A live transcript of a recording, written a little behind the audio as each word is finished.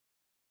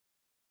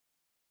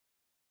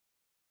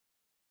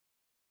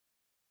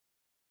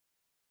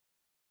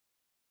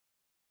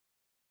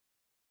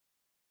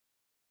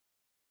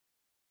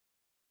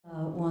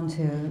Want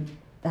to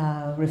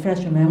refresh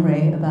your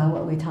memory about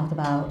what we talked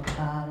about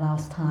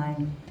last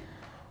time,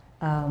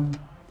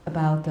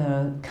 about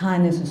the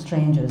kindness of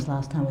strangers.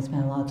 Last time we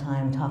spent a lot of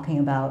time talking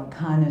about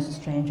kindness of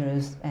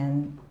strangers,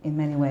 and in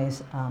many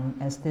ways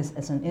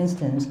as an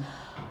instance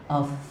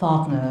of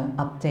Faulkner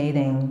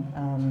updating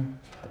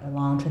a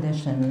long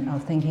tradition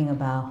of thinking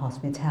about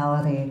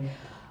hospitality,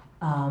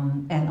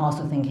 and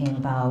also thinking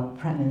about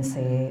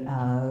pregnancy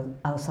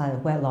outside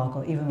of wedlock,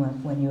 or even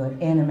when you're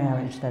in a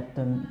marriage, that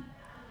the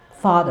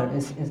father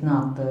is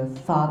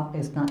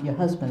not your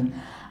husband.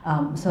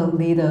 So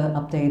Lena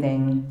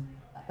updating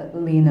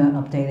Lena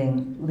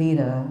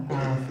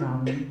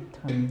from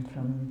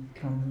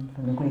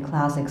the Greek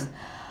classics,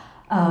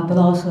 but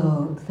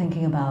also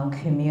thinking about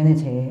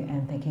community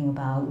and thinking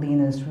about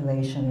Lena's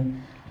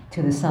relation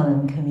to the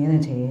Southern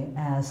community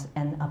as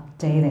an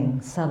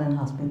updating, Southern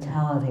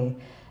hospitality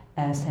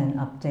as an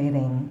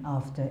updating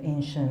of the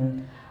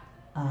ancient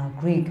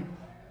Greek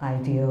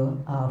ideal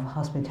of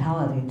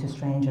hospitality to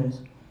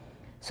strangers.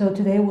 So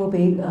today we'll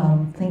be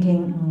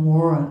thinking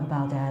more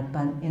about that,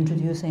 but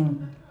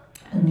introducing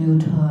a new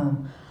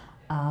term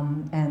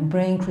and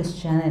bring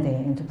Christianity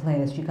into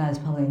play. As you guys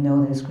probably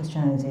know, this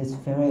Christianity is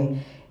very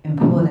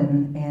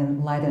important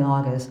in Light in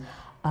August,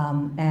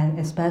 and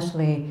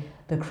especially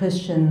the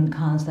Christian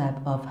concept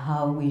of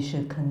how we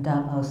should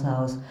conduct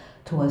ourselves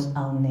towards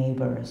our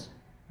neighbors,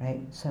 right?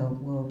 So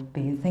we'll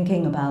be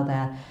thinking about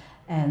that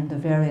and the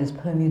various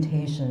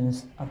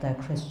permutations of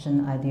that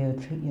Christian idea,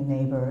 treat your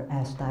neighbor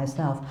as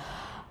thyself.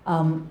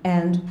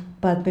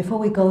 But before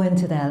we go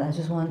into that, I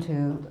just want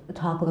to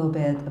talk a little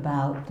bit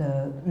about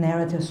the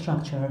narrative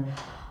structure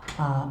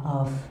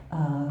of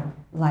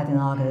Light in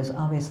August.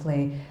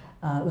 Obviously,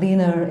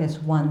 Lena is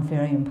one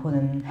very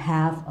important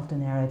half of the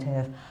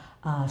narrative.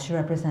 She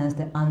represents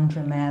the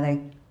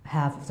undramatic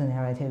half of the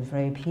narrative,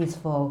 very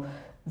peaceful,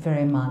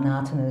 very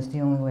monotonous.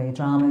 The only way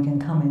drama can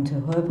come into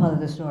her part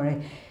of the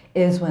story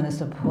is when the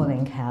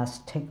supporting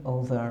cast take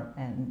over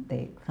and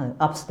they kind of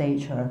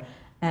upstage her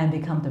and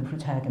become the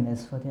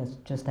protagonist for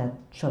just that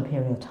short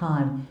period of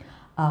time.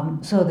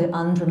 So the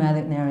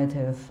undramatic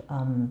narrative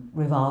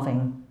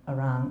revolving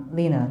around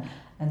Lena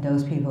and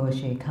those people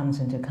she comes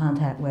into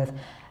contact with.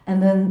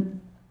 And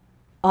then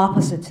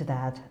opposite to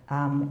that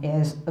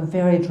is a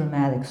very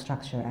dramatic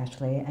structure,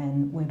 actually,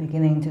 and we're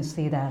beginning to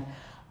see that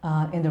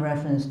in the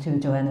reference to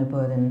Joanna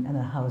Burden and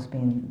the house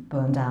being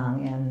burned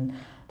down, and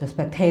the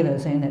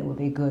spectators saying that it would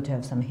be good to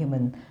have some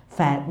human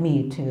fat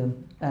meat to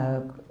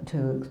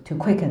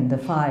quicken the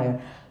fire.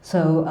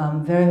 So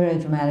very, very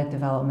dramatic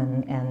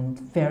development, and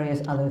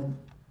various other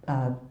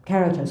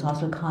characters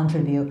also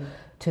contribute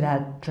to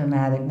that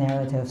dramatic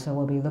narrative. So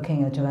we'll be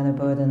looking at Joanna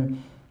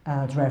Burden,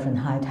 the Reverend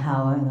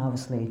Hightower, and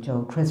obviously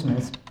Joe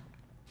Christmas.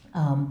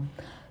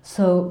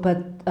 But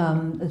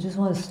I just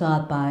want to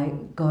start by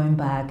going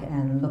back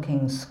and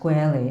looking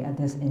squarely at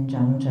this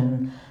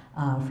injunction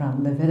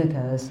from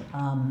Leviticus,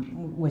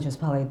 which is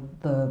probably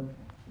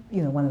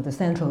one of the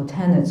central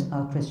tenets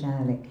of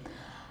Christianity.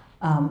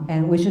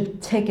 And we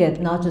should take it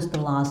not just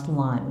the last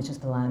line, which is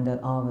the line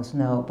that all of us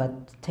know, but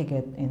take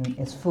it in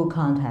its full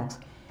context.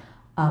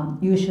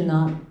 You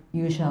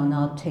shall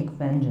not take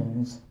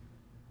vengeance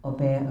or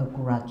bear a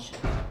grudge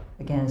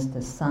against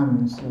the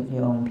sons of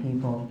your own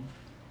people,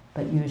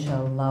 but you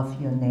shall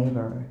love your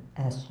neighbor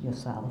as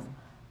yourself.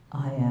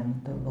 I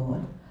am the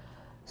Lord.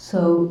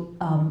 So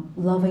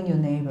loving your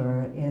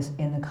neighbor is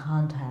in the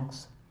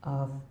context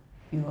of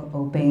you're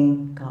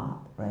obeying God,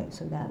 right?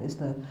 So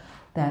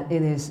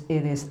it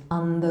is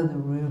under the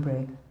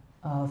rubric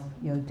of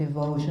your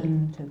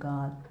devotion to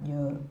God,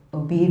 your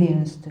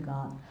obedience to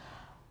God,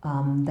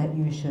 that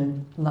you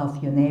should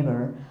love your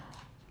neighbor.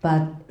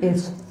 But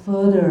it's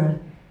further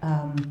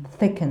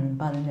thickened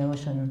by the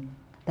notion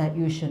that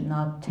you should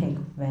not take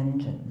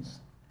vengeance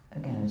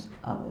against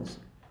others.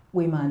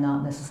 We might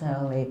not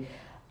necessarily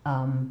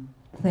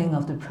think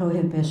of the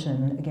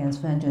prohibition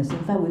against vengeance.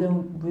 In fact, we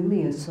don't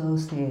really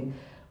associate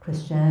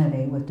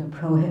Christianity with the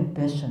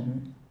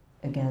prohibition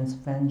against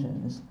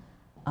vengeance.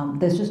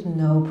 There's just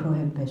no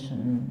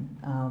prohibition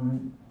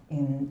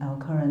in our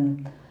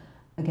current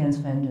against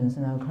vengeance,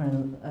 in our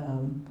current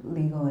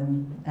legal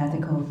and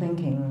ethical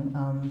thinking.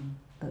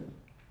 The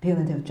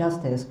punitive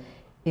justice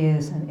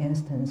is an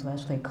instance of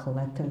actually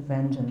collective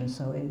vengeance,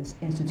 so it is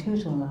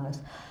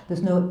institutionalized.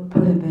 There's no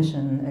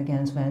prohibition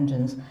against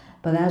vengeance,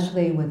 but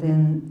actually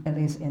within, at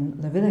least in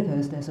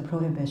Leviticus, there's a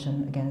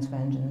prohibition against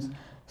vengeance.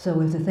 So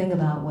we have to think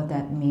about what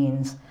that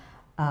means,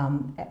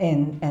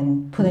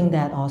 and putting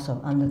that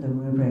also under the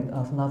rubric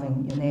of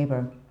loving your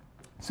neighbor.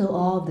 So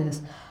all of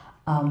this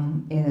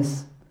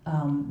is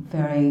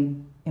very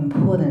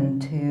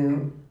important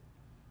to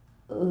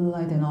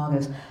Light in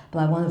August, but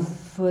I want to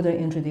further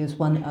introduce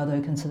one other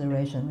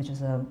consideration, which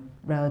is a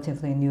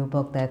relatively new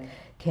book that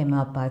came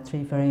up by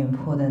three very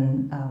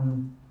important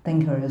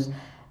thinkers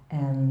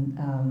and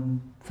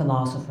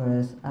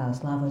philosophers,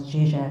 Slavoj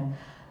Žižek,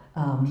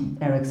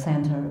 Eric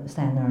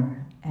Sander,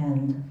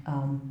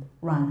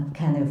 and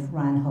Kenneth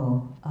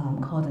Reinhold,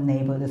 called The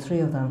Neighbor. The three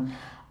of them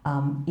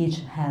each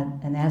had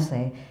an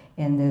essay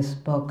in this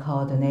book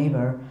called The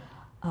Neighbor.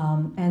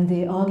 And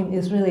the argument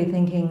is really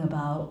thinking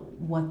about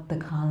what the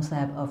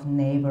concept of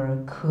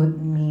neighbor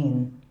could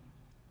mean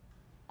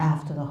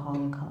after the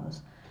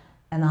Holocaust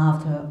and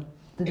after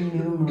the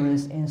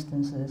numerous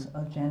instances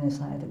of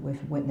genocide that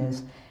we've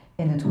witnessed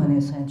in the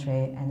 20th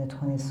century and the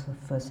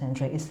 21st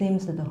century. It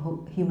seems that the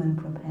whole human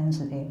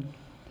propensity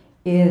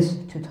is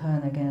to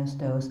turn against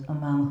those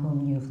among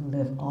whom you've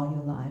lived all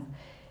your life.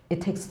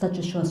 It takes such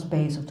a short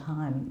space of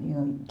time. You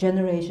know,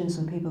 generations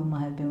of people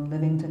might have been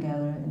living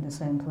together in the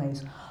same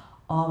place.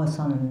 All of a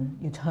sudden,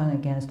 you turn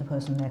against the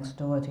person next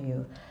door to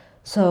you.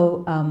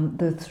 So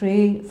the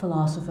three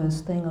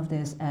philosophers think of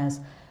this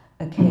as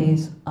a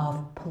case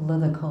of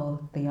political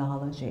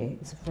theology.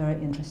 It's a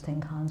very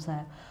interesting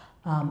concept.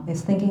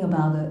 It's thinking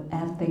about the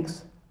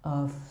ethics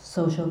of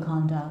social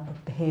conduct,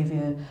 of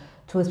behavior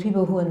towards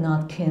people who are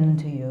not kin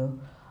to you,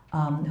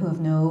 who have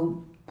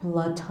no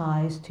blood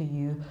ties to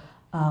you.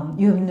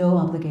 You have no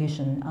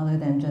obligation other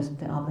than just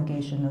the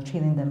obligation of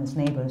treating them as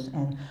neighbors,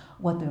 and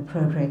what the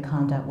appropriate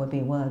conduct would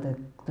be, what are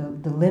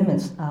the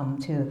limits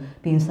to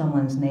being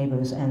someone's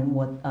neighbors, and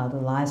what are the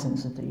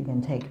licenses that you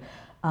can take.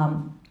 I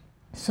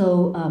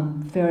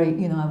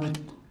would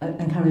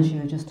encourage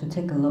you just to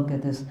take a look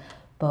at this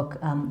book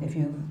if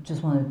you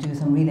just want to do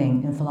some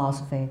reading in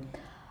philosophy.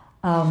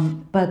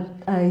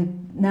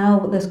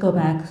 Now let's go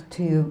back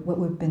to what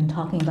we've been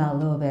talking about a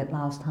little bit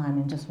last time,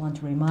 and just want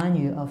to remind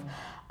you of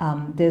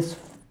this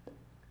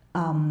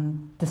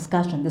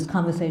discussion, this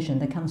conversation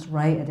that comes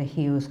right at the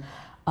heels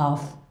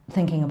of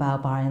thinking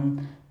about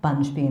Brian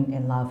Bunch being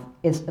in love.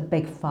 It's a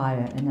big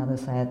fire, another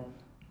said.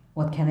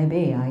 What can it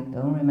be? I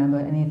don't remember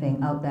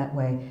anything out that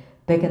way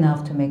big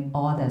enough to make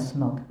all that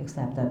smoke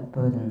except that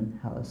burden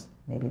house.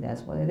 Maybe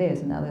that's what it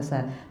is. Another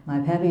said, my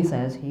pappy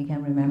says he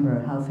can remember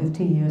how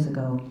 50 years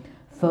ago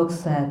folks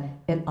said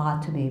it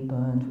ought to be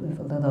burned with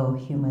a little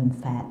human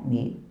fat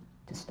meat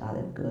to start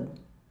it good.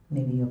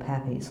 Maybe your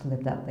pappy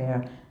slipped up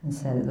there and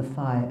set it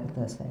afire.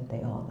 They said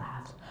they all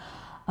laughed.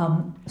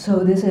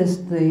 So this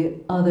is the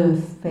other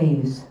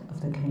phase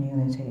of the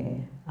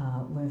community.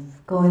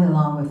 With going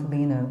along with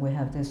Lena, we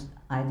have this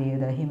idea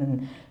that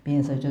human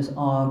beings are just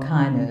all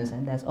kindness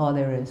and that's all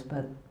there is.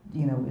 But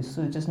we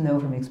sort of just know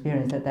from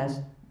experience that that's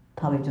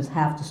probably just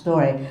half the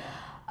story.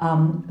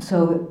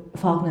 So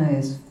Faulkner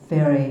is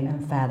very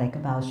emphatic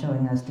about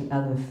showing us the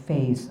other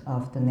face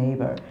of the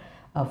neighbor,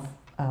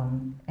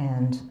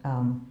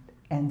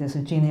 and there's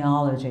a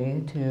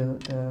genealogy to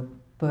the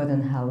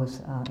burden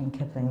house in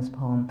Kipling's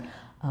poem,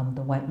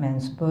 The White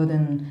Man's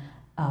Burden,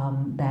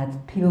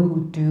 that people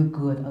who do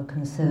good or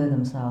consider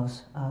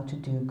themselves to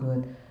do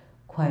good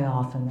quite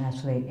often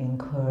actually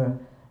incur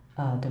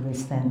the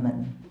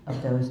resentment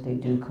of those they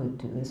could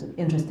do. It's an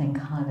interesting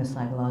kind of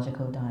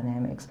psychological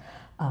dynamics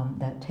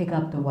that take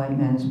up the white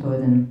man's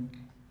burden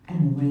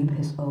and reap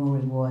his own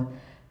reward,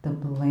 the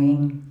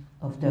blame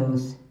of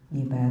those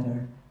ye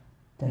better,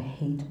 the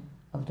hate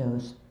of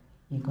those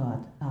you got.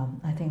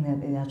 I think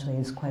that it actually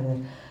is quite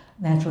a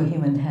natural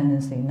human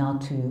tendency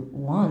not to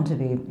want to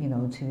be,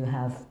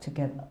 to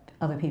get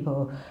other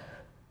people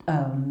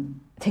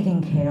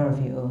taking care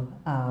of you,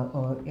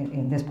 or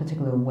in this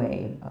particular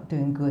way,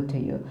 doing good to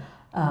you.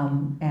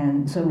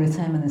 And so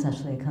resentment is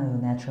actually kind of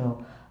a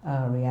natural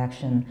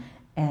reaction.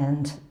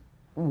 And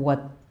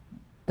what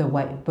the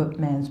white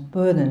man's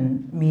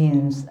burden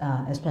means,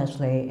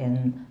 especially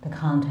in the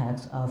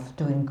context of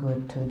doing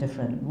good to a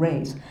different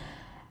race.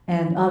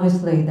 And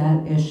obviously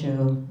that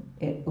issue,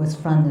 it was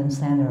front and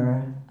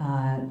center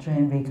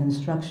during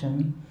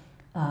Reconstruction,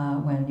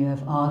 when you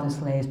have all the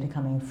slaves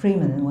becoming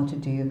freemen and what to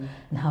do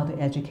and how to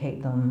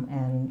educate them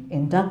and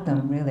induct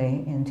them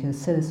really into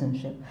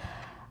citizenship.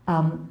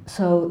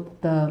 So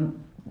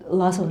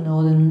lots of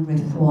northern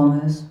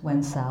reformers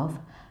went south,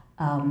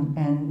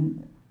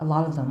 and a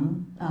lot of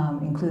them,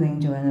 including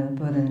Joanna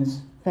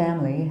Burden's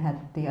family, had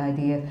the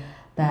idea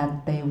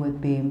that they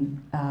would be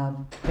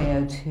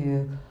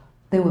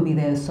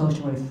there as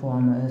social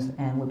reformers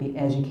and would be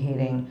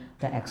educating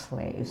the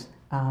ex-slaves.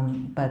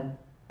 But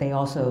they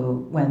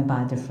also went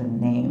by a different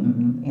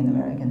name in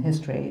American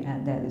history,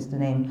 and that is the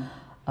name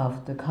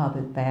of the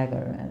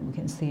carpetbagger. And we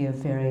can see a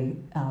very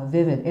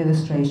vivid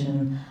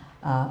illustration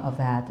of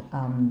that.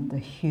 The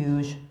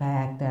huge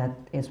bag that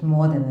is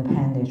more than an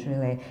appendage,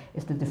 really,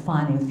 is the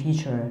defining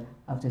feature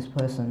of this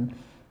person.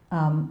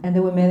 And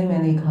there were many,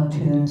 many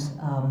cartoons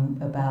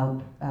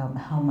about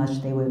how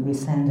much they were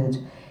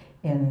resented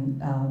in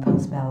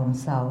postbellum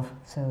South.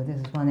 So this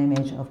is one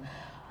image of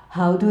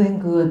how doing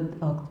good,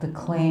 or the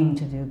claim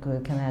to do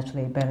good, can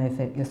actually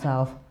benefit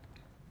yourself.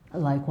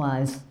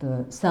 Likewise,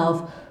 the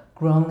self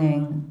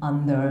groaning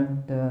under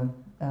the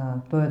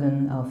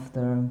burden of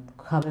the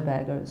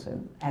carpetbaggers, the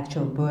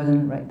actual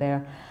burden right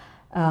there.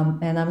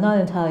 And I'm not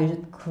entirely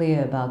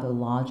clear about the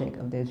logic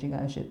of this. You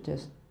guys should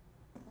just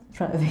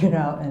try to figure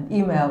out and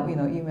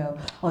email,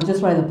 or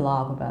just write a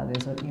blog about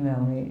this, or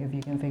email me if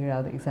you can figure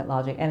out the exact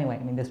logic. Anyway,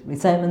 there's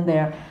resentment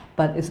there,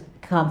 but it's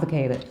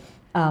complicated.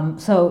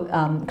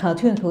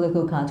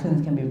 Political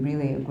cartoons can be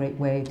really a great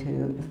way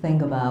to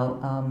think about,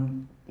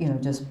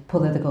 just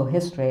political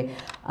history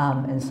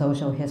and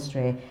social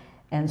history,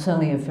 and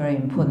certainly a very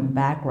important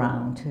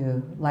background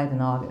to Light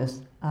in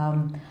August.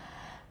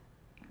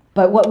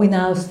 But what we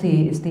now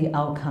see is the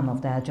outcome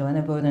of that.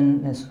 Joanna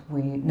Burden, as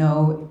we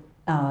know,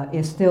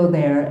 is still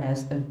there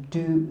as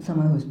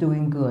someone who's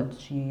doing good.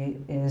 She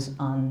is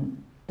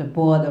on the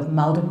board of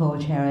multiple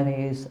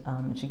charities.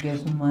 She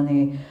gives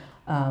money.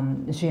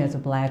 She has a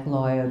black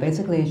lawyer.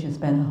 Basically, she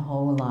spent her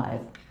whole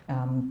life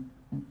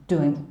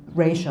doing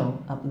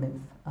racial uplift,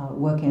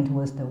 working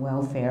towards the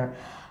welfare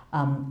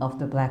of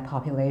the black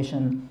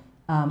population.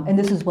 And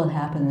this is what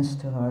happens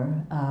to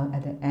her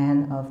at the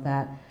end of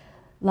that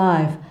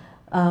life.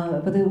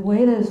 But the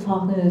way that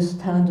Faulkner is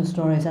telling the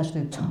story is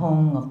actually the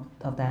tone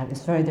of that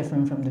is very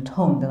different from the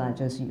tone that I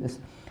just used.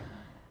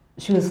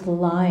 She was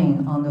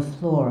lying on the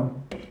floor.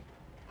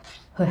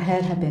 Her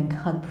head had been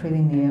cut pretty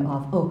near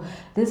off. Oh,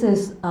 this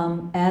is,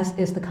 as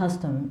is the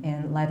custom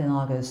in Light in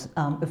August,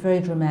 a very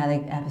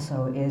dramatic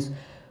episode is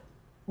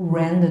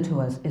rendered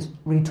to us, is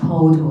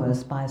retold to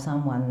us by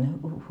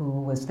someone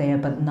who was there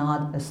but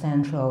not a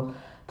central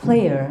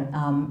player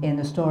in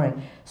the story.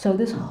 So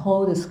this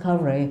whole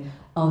discovery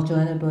of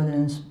Joanna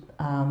Burden's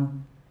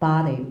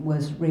body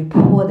was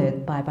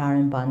reported by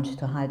Byron Bunch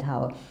to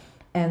Hightower.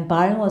 And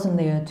Byron wasn't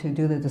there to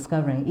do the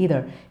discovering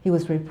either. He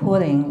was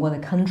reporting what a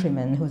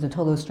countryman who's a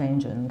total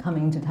stranger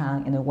coming to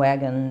town in a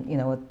wagon,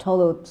 a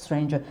total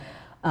stranger,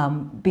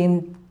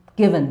 being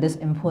given this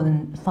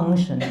important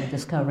function of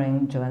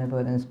discovering Joanna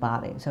Burden's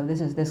body. So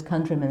this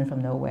countryman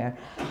from nowhere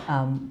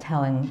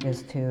telling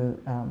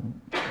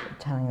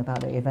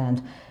about the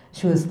event.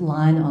 She was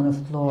lying on the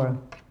floor.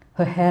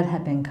 Her head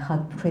had been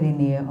cut pretty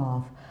near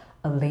off,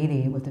 a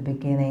lady with the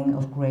beginning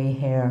of gray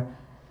hair.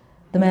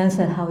 The man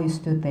said how he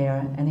stood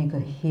there and he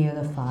could hear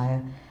the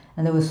fire,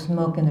 and there was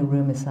smoke in the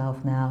room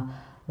itself now,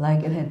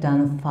 like it had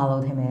done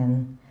followed him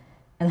in,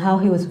 and how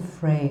he was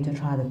afraid to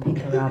try to pick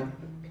her up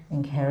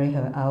and carry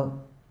her out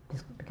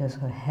because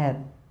her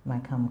head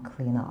might come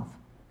clean off.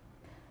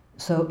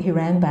 So he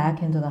ran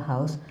back into the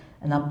house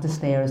and up the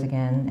stairs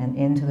again and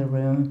into the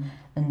room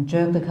and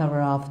jerked the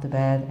cover off the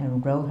bed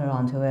and rolled her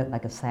onto it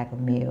like a sack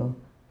of meal.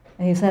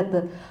 And he said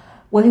that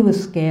what he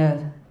was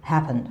scared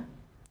happened,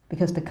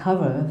 because the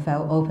cover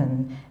fell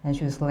open and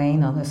she was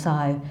laying on her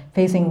side,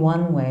 facing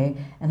one way,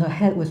 and her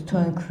head was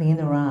turned clean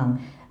around,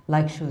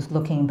 like she was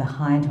looking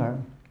behind her.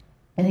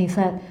 And he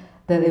said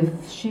that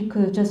if she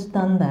could have just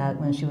done that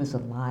when she was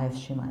alive,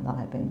 she might not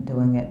have been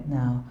doing it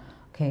now.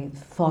 Okay,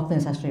 Faulkner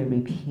is actually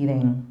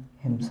repeating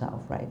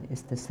himself, right?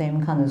 It's the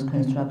same kind of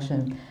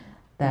construction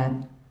that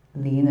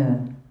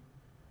Lena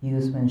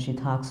used when she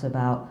talks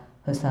about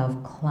herself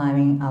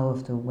climbing out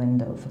of the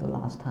window for the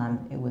last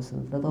time. It was a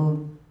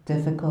little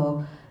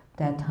difficult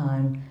that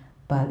time,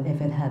 but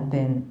if it had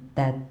been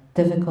that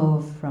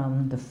difficult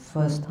from the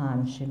first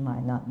time, she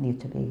might not need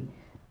to be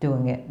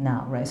doing it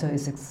now, right? So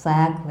it's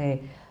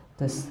exactly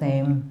the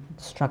same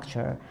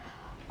structure.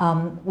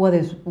 What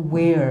is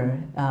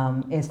weird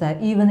is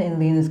that even in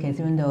Lena's case,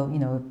 even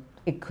though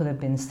it could have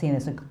been seen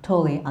as a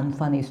totally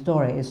unfunny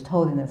story, it's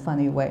told in a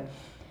funny way.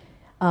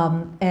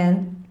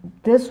 And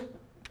this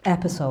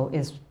episode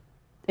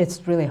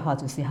it's really hard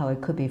to see how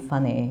it could be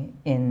funny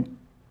in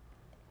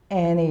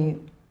any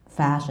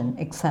fashion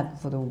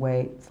except for the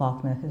way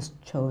Faulkner has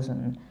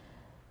chosen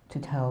to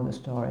tell the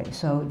story.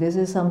 So this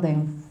is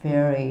something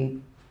very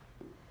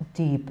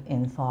deep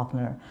in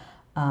Faulkner,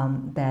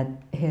 that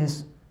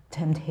his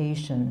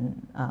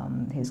temptation,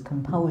 his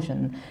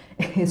compulsion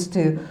is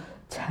to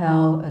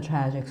tell a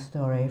tragic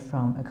story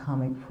from a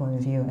comic point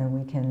of view, and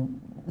we can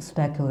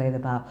speculate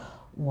about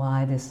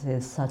why this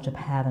is such a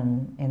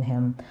pattern in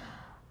him.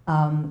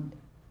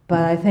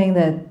 But I think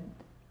that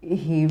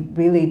he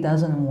really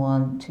doesn't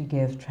want to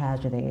give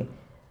tragedy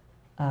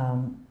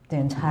the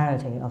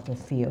entirety of the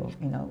field.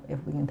 If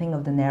we can think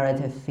of the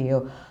narrative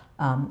field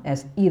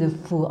as either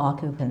full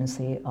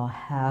occupancy or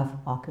half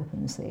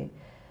occupancy,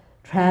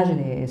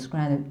 tragedy is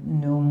granted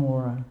no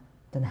more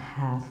than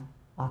half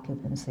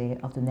occupancy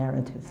of the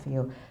narrative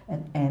field at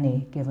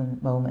any given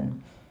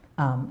moment.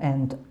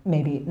 And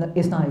maybe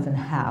it's not even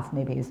half,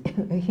 maybe it's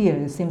here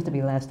it seems to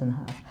be less than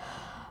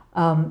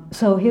half.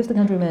 So here's the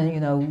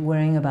countryman,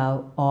 worrying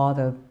about all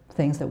the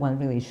things that one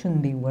really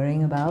shouldn't be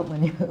worrying about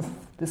when you're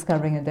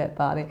discovering a dead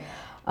body.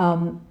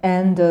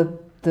 And the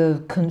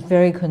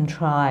very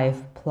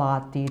contrived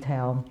plot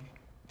detail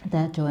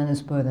that Joanna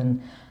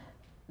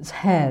Burden's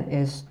head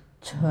is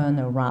turned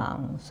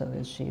around so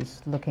that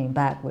she's looking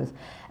backwards.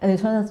 And it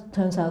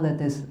turns out that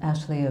there's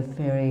actually a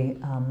very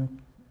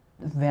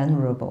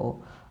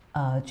venerable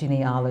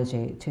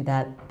genealogy to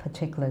that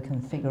particular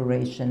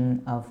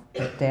configuration of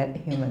a dead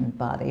human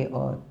body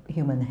or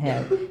human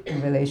head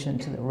in relation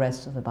to the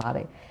rest of the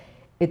body.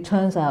 It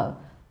turns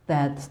out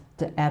that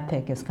the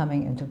epic is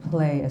coming into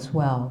play as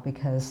well,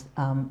 because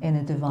in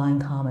a Divine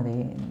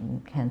Comedy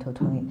in Canto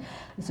 20,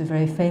 it's a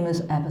very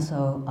famous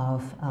episode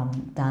of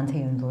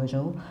Dante and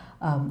Virgil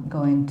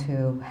going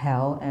to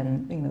hell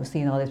and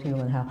seeing all these people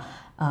in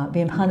hell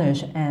being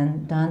punished,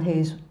 and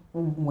Dante's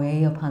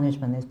way of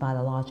punishment is by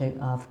the logic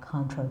of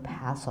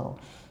contrapasso,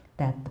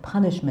 that the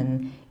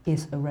punishment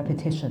is a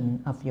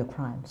repetition of your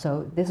crime.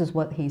 So this is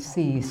what he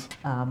sees,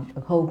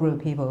 a whole group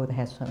of people with their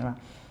heads turned around.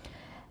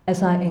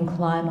 As I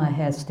inclined my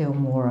head still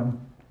more,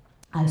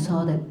 I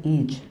saw that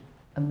each,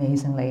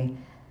 amazingly,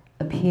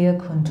 appear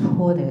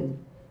contorted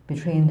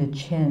between the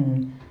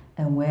chin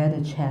and where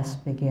the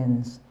chest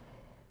begins.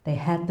 They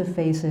had the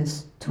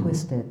faces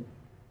twisted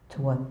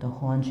toward the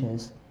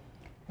haunches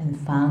and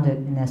found it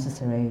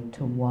necessary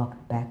to walk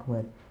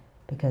backward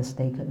because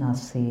they could not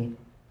see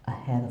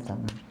ahead of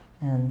them.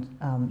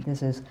 And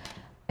this is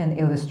an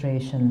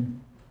illustration,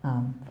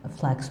 a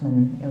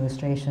Flaxman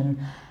illustration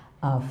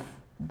of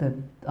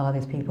all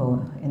these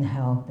people in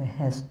hell, their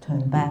heads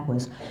turned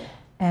backwards.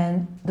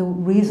 And the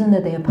reason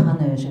that they are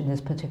punished in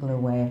this particular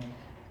way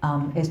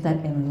is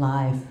that in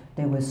life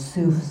they were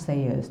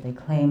soothsayers. They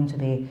claimed to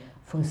be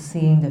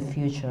foreseeing the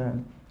future.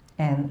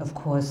 And of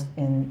course,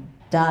 in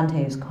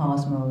Dante's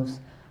cosmos,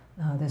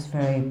 this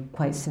very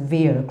quite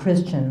severe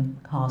Christian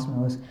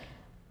cosmos,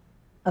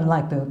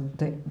 unlike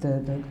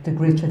the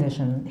Greek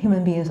tradition,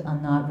 human beings are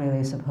not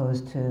really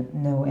supposed to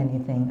know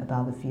anything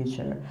about the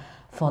future.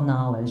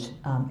 Foreknowledge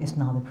is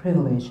not a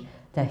privilege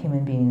that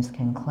human beings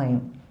can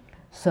claim.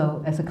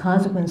 So as a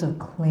consequence of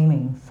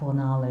claiming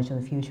foreknowledge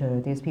of the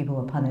future, these people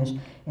were punished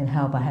in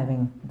hell by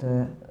having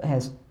the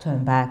heads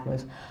turned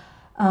backwards.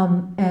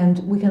 And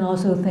we can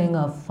also think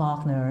of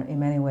Faulkner in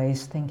many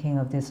ways, thinking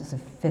of this as a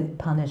fit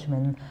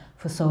punishment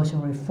for social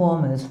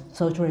reformers.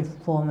 Social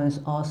reformers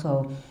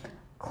also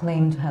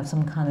claim to have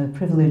some kind of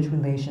privileged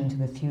relation to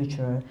the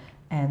future,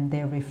 and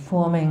they're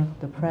reforming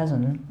the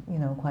present,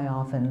 quite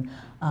often,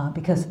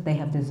 because they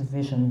have this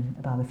vision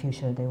about the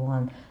future. They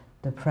want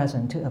the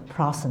present to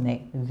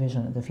approximate the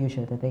vision of the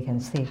future that they can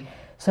see.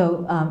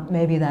 So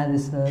maybe that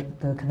is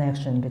the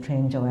connection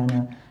between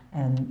Joanna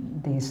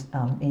and these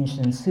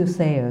ancient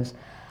soothsayers.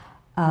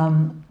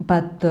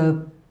 But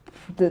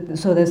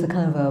so there's a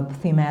kind of a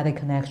thematic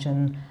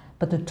connection,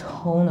 but the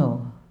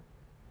tonal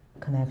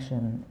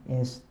connection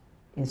is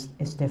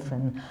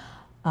different.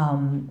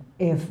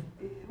 If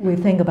we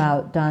think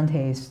about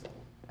Dante's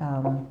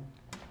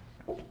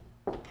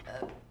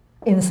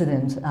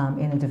incident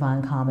in the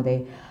Divine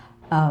Comedy,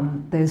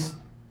 there's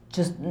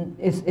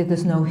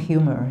no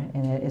humor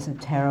in it. It's a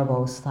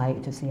terrible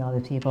sight to see all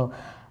the people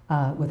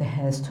with their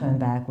heads turned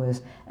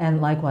backwards. And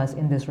likewise,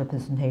 in this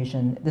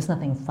representation, there's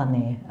nothing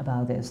funny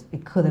about this.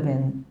 It could have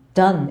been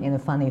done in a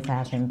funny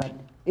fashion, but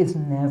it's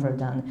never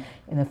done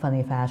in a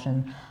funny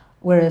fashion.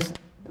 Whereas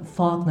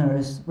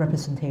Faulkner's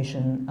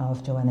representation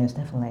of Joanna is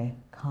definitely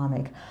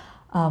comic.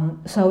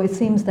 So it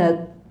seems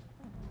that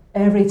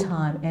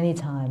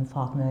anytime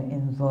Faulkner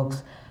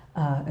invokes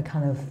a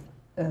kind of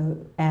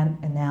an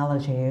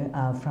analogy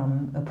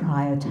from a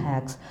prior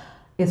text,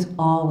 it's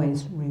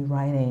always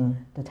rewriting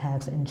the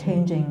text and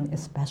changing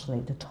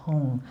especially the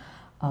tone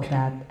of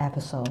that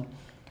episode.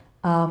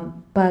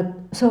 But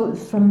so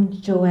from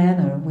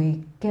Joanna,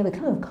 we get a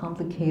kind of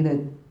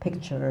complicated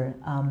picture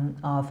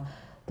of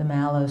the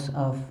malice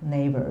of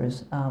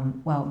neighbors.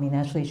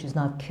 Actually, she's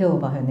not killed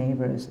by her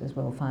neighbors, as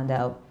we'll find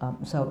out.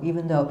 So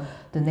even though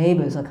the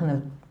neighbors are kind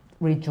of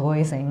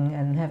rejoicing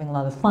and having a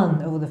lot of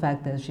fun over the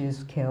fact that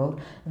she's killed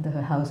and that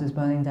her house is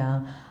burning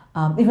down,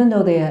 even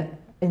though they are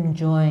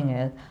enjoying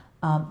it,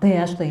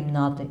 they're actually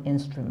not the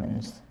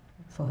instruments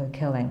for her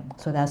killing.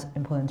 So that's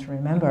important to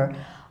remember.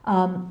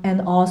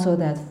 And also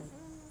that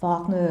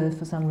Faulkner,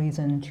 for some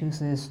reason,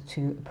 chooses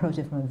to approach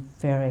it from a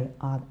very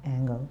odd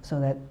angle, so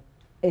that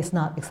it's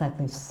not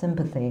exactly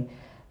sympathy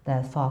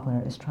that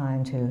Faulkner is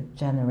trying to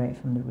generate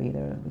from the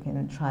reader.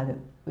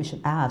 We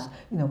should ask,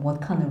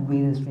 what kind of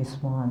reader's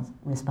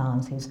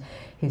response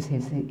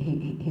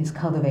he's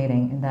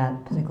cultivating in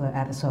that particular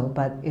episode,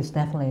 but it's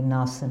definitely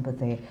not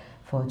sympathy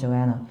for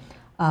Joanna.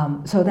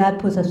 So that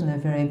puts us in a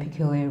very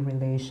peculiar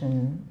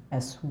relation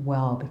as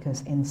well,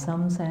 because in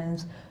some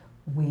sense,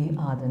 we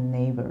are the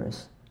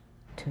neighbors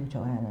to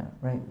Joanna,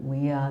 right?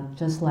 We are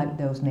just like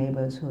those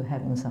neighbors who are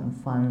having some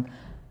fun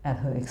at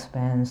her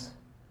expense.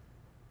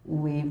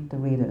 We, the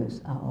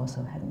readers, are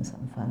also having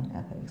some fun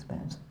at her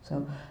expense.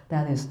 So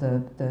that is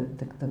the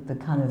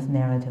kind of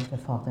narrative that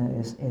Faulkner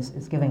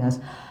is giving us.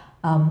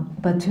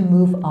 But to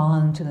move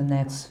on to the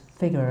next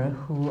figure,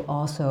 who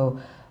also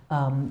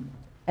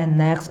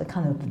enacts a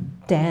kind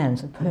of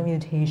dance, a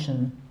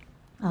permutation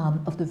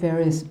of the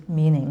various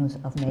meanings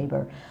of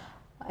neighbor.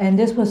 And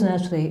this person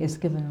actually is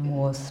given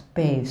more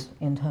space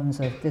in terms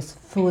of this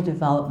full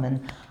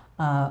development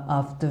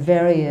of the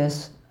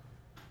various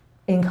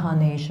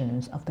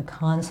incarnations of the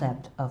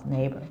concept of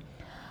neighbor.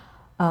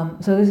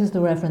 So this is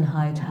the Reverend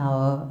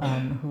Hightower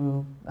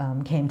who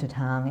came to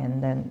town,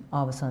 and then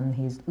all of a sudden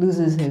he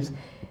loses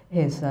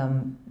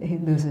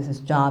his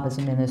job as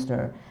a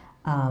minister,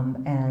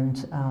 and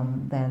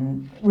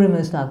then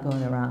rumors start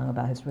going around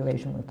about his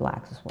relation with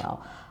blacks as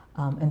well.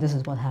 And this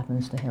is what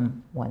happens to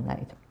him one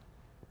night.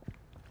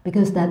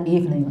 Because that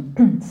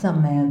evening,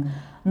 some man,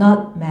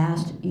 not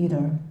masked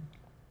either,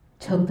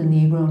 took the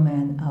Negro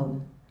man out.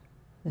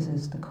 This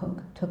is the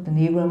cook, took the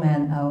Negro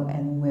man out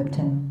and whipped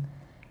him.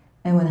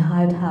 And when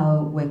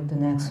Hightower waked the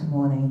next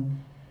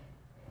morning,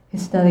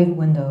 His study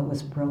window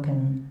was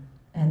broken,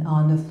 and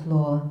on the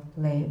floor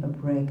lay a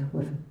brick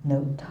with a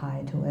note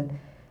tied to it,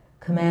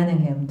 commanding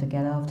him to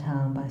get out of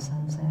town by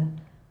sunset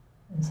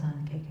and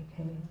sign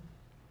KKK.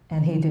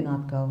 And he did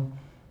not go.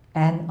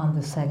 And on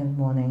the second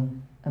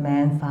morning, a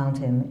man found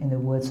him in the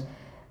woods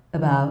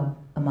about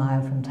a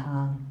mile from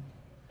town.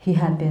 He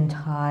had been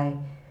tied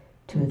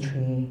to a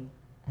tree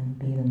and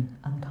beaten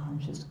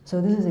unconscious.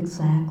 So this is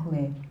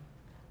exactly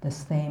the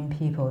same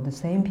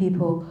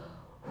people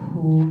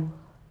who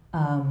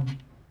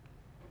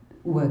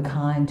were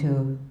kind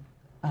to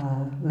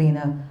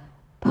Lena,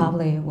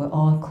 probably were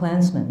all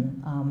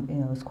Klansmen.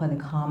 It's quite a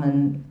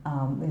common,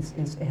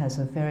 it has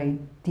a very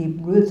deep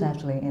roots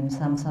actually in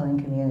some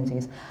Southern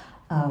communities.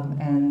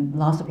 And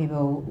lots of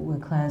people were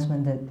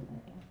Klansmen that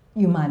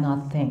you might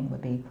not think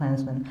would be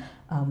Klansmen.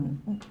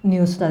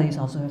 New studies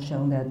also have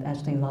shown that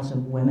actually lots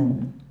of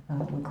women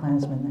were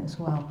Klansmen as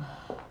well.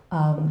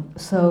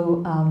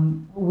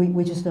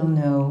 We just don't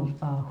know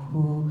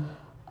who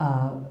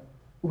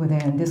were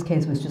there. In this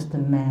case, it was just a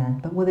man.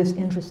 But what is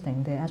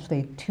interesting, there are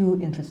actually two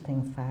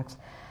interesting facts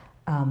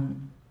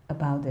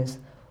about this.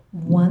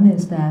 One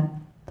is that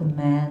the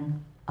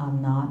men are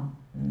not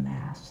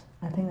masked.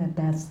 I think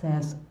that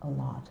says a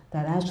lot.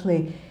 That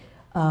actually,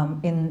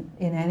 in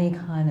any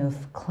kind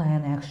of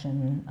Klan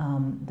action,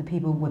 the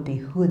people would be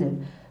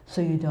hooded,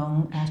 so you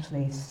don't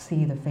actually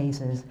see the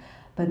faces.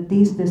 But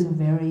there's a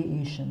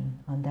variation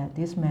on that.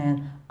 These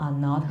men are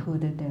not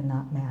hooded, they're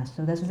not masked.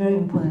 So that's very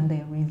important.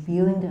 They're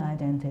revealing their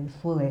identity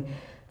fully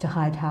to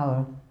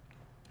Hightower.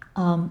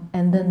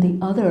 And then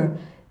the other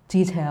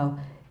detail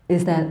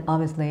is that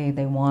obviously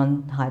they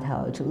want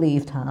Hightower to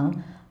leave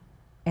town,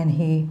 and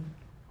he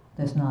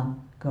does not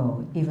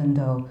go, even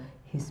though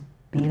he's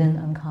beaten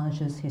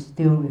unconscious, he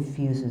still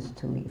refuses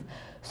to leave.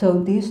 So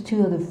these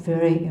two are the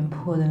very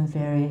important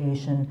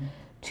variation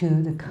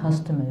to the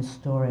customer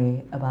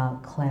story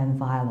about Klan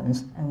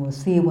violence, and we'll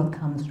see what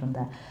comes from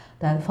that.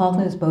 That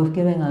Faulkner is both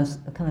giving us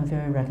a kind of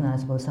very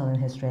recognizable Southern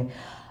history,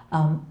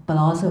 but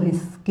also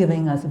he's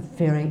giving us a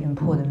very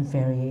important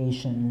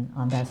variation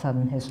on that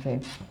Southern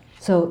history.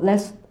 So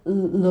let's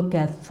look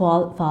at,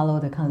 follow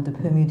the kind of the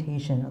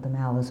permutation of the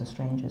malice of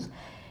strangers.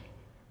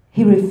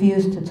 He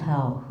refused to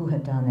tell who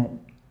had done it.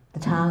 The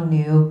town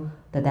knew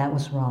that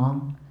was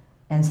wrong,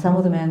 and some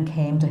of the men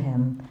came to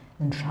him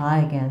and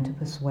tried again to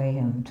persuade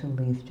him to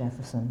leave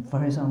Jefferson for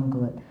his own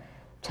good,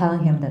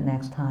 telling him that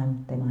next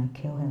time they might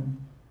kill him,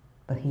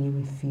 but he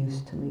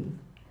refused to leave.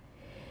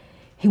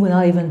 He would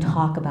not even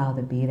talk about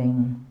the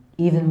beating,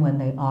 even when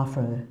they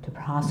offered to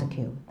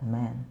prosecute the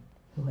man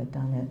who had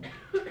done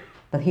it.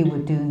 But he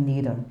would do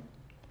neither.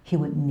 He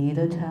would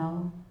neither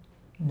tell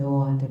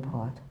nor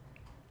depart.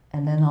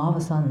 And then all of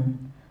a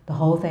sudden, the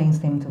whole thing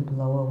seemed to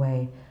blow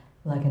away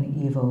like an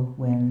evil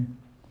wind.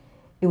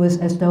 It was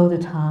as though the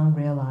town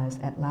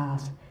realized at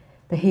last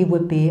that he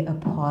would be a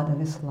part of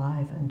his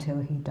life until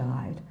he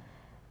died,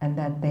 and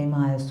that they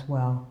might as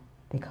well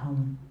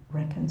become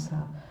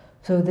reconciled.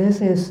 So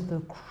this is the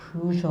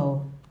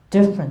crucial,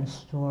 different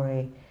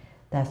story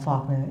that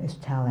Faulkner is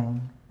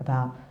telling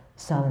about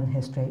Southern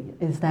history,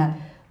 is that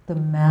the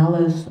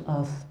malice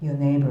of your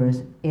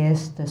neighbors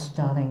is the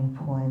starting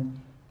point.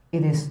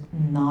 It is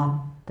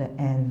not the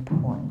end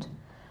point.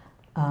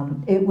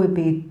 It would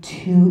be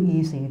too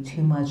easy,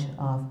 too much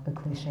of a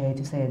cliche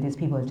to say that these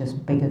people are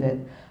just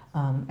bigoted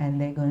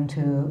and they're going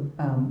to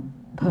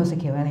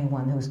persecute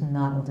anyone who's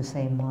not of the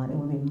same mind. It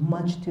would be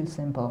much too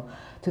simple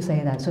to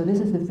say that. So this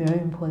is a very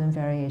important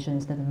variation,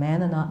 is that the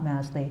men are not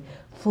masked. They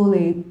put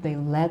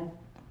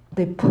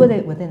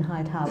it within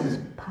Hightower's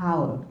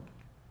power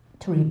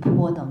to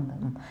report on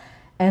them.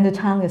 And the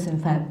town is in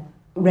fact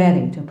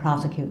ready to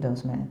prosecute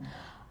those men.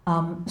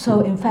 So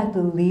in fact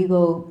the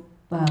legal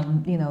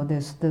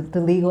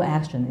the legal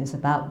action is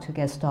about to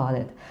get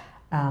started,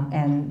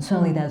 and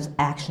certainly that's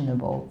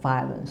actionable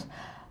violence.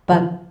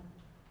 But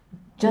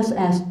just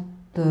as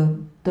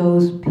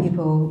those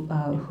people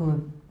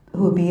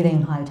who are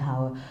beating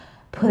Hightower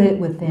put it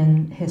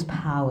within his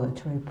power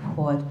to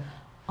report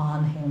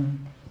on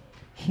him,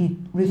 he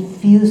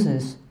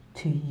refuses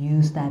to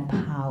use that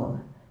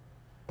power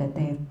that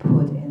they've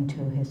put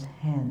into his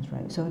hands,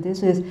 right? So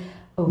this is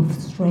a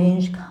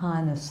strange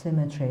kind of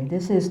symmetry.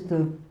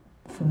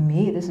 For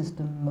me, this is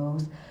the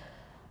most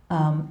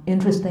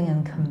interesting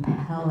and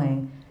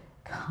compelling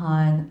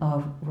kind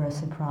of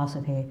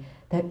reciprocity,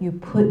 that you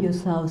put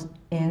yourselves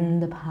in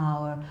the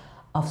power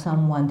of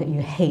someone that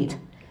you hate,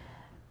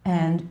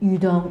 and you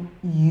don't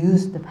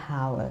use the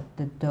power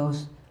that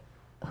those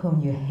whom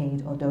you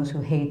hate or those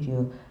who hate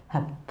you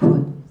have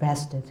put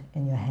vested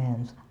in your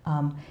hands.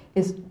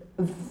 It's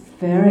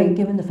very,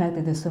 given the fact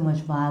that there's so much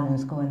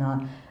violence going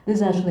on, this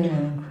is actually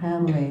an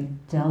incredibly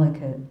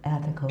delicate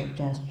ethical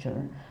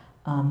gesture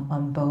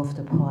on both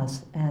the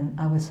parts. And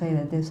I would say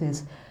that this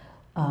is,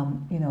 I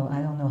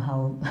don't know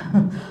how,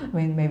 I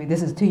mean, maybe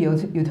this is too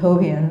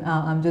utopian.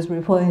 I'm just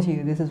reporting to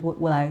you, this is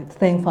what I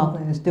think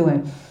Faulkner is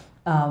doing,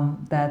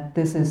 that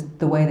this is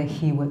the way that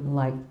he would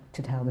like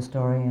to tell the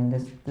story, and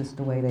this is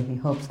the way that he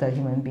hopes that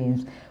human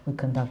beings would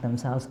conduct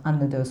themselves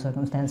under those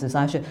circumstances.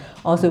 I should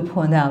also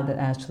point out that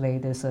actually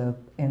there's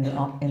in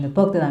the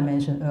book that I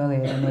mentioned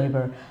earlier, The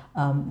Neighbor,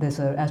 there's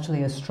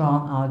actually a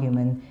strong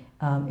argument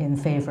in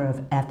favor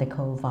of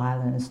ethical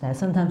violence, that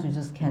sometimes you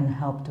just can't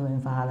help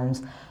doing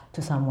violence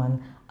to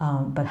someone,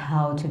 but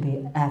how to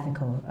be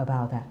ethical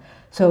about that.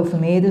 So for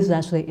me, this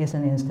actually is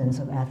an instance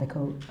of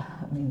ethical,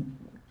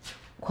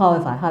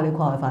 qualified, highly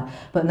qualified,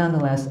 but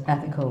nonetheless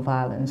ethical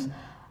violence.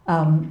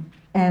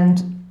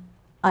 And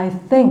I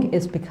think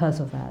it's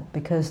because of that,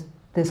 because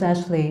this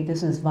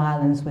is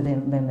violence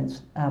within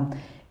limits.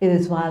 It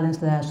is violence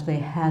that actually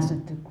has a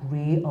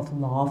degree of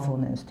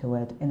lawfulness to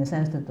it, in the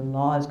sense that the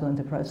law is going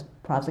to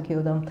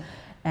prosecute them,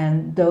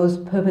 and those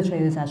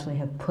perpetrators actually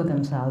have put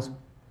themselves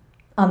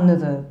under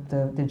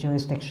the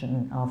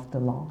jurisdiction of the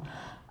law.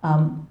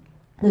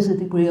 There's a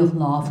degree of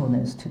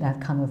lawfulness to that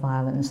kind of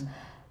violence.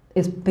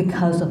 It's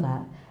because of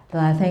that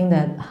I think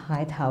that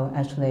Hightower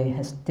actually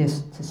has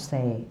this to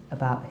say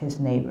about his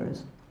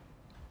neighbors.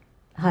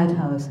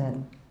 Hightower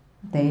said,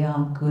 "They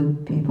are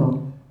good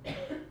people.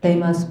 They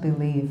must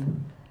believe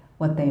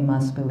what they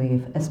must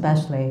believe,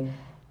 especially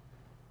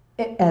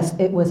as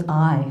it was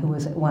I who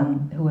was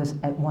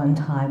at one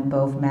time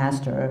both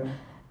master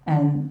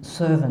and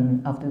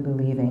servant of the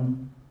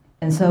believing.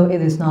 And so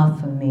it is not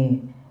for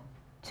me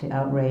to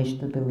outrage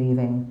the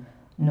believing,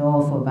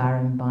 nor for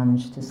Baron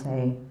Bunge to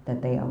say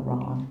that they are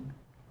wrong,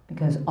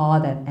 because all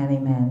that any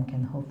man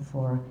can hope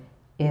for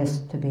is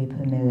to be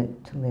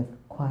permitted to live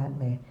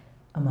quietly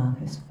among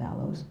his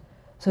fellows."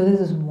 So this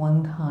is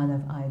one kind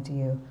of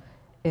ideal,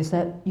 is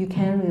that you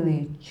can't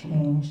really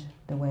change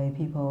the way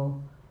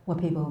what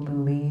people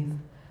believe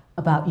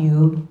about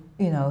you.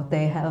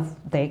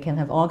 They can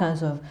have all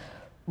kinds of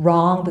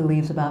wrong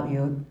beliefs about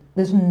you.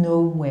 There's no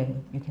way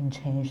you can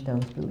change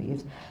those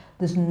beliefs.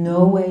 There's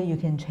no way you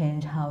can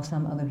change how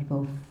some other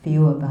people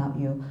feel about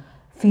you.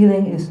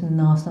 Feeling is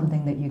not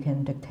something that you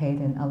can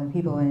dictate in other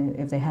people, and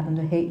if they happen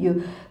to hate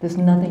you, there's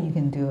nothing you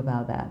can do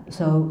about that.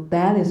 So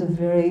that is a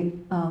very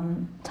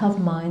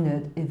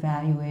tough-minded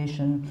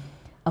evaluation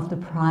of the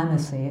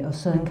primacy of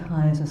certain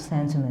kinds of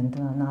sentiment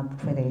that are not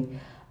pretty,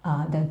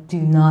 that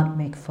do not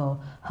make for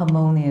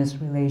harmonious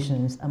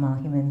relations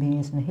among human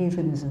beings. And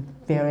hatred is a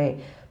very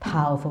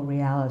powerful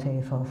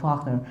reality for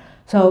Faulkner.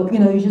 So,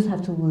 you just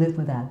have to live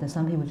with that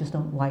some people just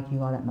don't like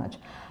you all that much.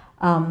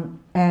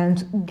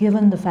 And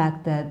given the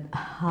fact that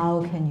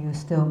how can you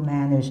still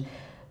manage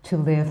to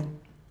live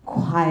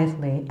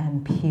quietly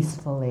and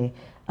peacefully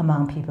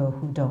among people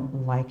who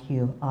don't like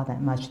you all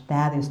that much,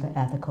 that is the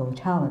ethical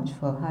challenge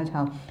for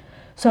Hightower.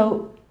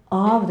 So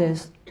all of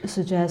this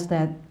suggests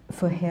that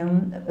for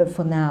him,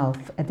 for now,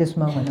 at this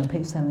moment on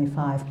page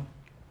 75,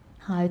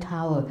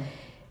 Hightower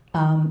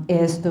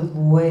is the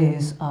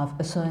voice of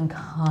a certain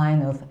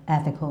kind of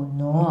ethical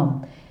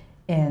norm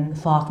in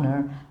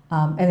Faulkner.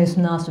 And it's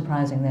not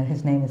surprising that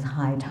his name is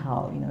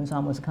Hightower. It's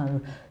almost kind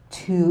of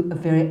a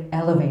very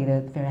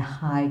elevated, very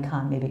high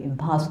kind, maybe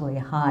impossibly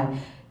high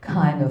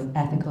kind of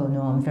ethical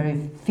norm.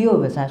 Very few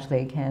of us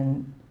actually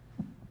can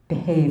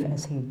behave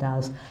as he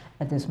does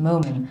at this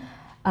moment.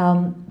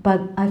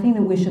 But I think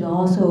that we should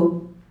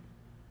also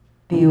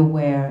be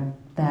aware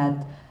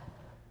that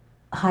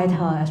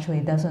Hightower actually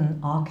doesn't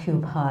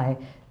occupy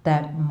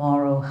that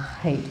moral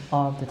height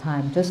all the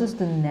time. Just as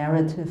the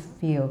narrative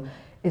field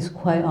is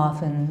quite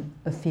often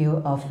a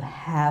field of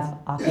half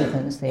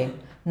occupancy.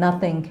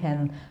 Nothing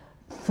can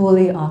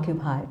fully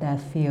occupy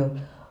that field.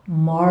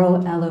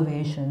 Moral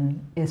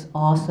elevation is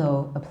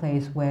also a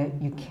place where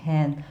you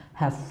can't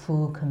have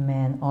full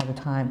command all the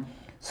time.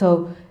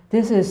 So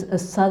this is a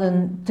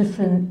sudden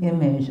different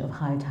image of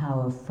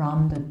Hightower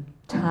from the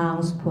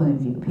town's point of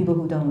view, people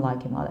who don't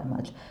like him all that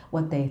much,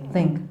 what they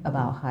think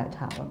about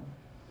Hightower.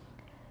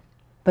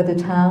 But the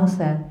town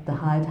said that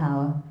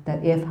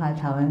if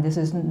Hightower, and this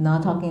is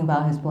not talking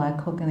about his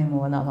black cook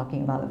anymore, not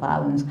talking about the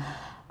violence,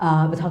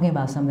 but talking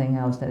about something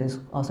else that is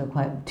also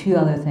two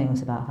other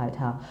things about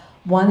Hightower.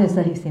 One is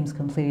that he seems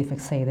completely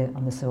fixated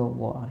on the Civil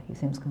War. He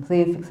seems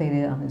completely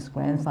fixated on his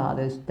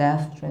grandfather's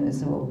death during the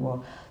Civil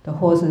War. The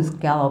horses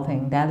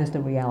galloping, that is the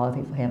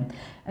reality for him.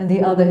 And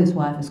the other, his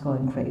wife is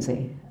going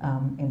crazy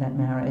in that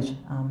marriage,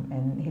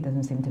 and he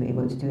doesn't seem to be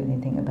able to do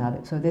anything about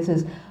it. So this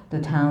is the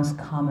town's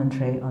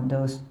commentary on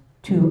those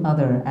two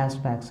other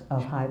aspects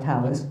of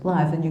Hightower's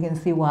life, and you can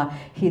see why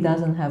he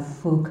doesn't have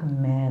full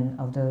command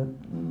of the,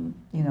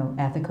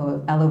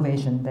 ethical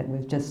elevation that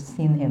we've just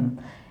seen him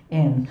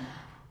in.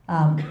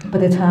 But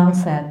the town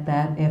said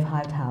that if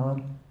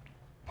Hightower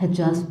had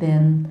just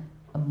been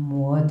a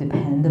more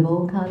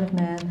dependable kind of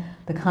man,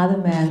 the kind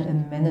of man a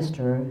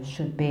minister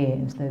should be,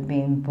 instead of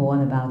being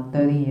born about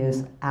 30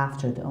 years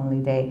after the only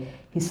day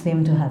he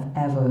seemed to have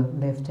ever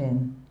lived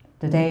in,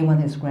 the day when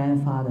his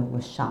grandfather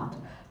was shot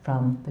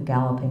from the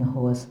galloping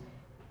horse,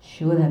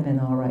 she would have been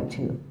all right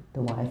too,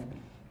 the wife.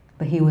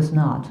 But he was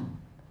not.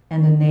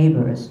 And the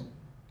neighbors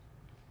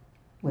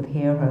would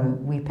hear her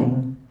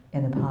weeping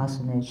in the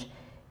parsonage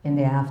in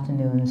the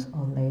afternoons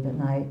or late at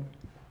night.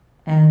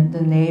 And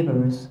the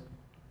neighbors,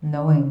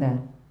 knowing that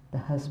the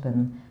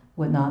husband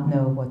would not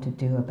know what to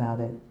do about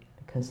it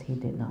because he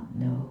did not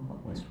know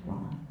what was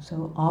wrong.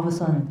 So all of a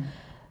sudden,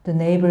 the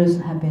neighbors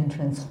have been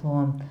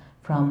transformed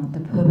from the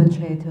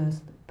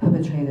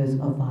perpetrators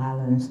of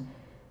violence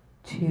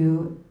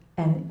to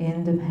an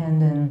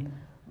independent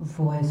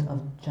voice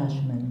of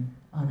judgment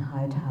on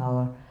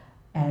Hightower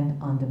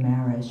and on the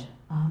marriage.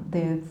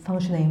 They're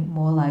functioning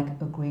more like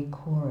a Greek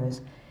chorus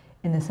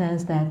in the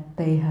sense that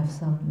they have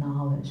some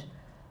knowledge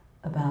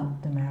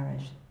about the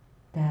marriage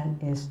that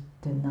is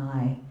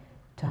denied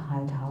to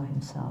Hightower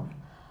himself.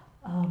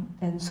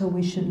 And so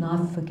we should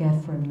not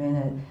forget for a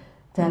minute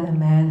that a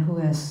man who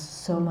has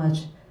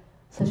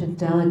such a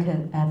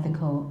delicate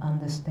ethical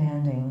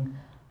understanding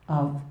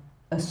of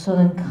a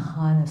certain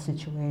kind of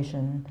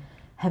situation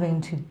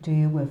having to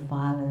do with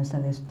violence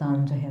that is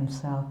done to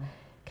himself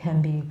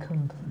can be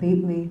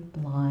completely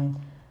blind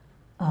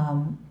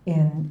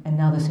in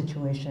another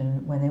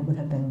situation when it would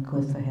have been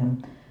good for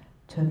him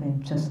to have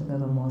been just a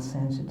little more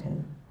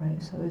sensitive,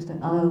 right? So it's the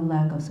other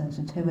lack of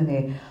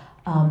sensitivity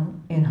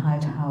in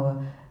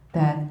Hightower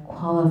that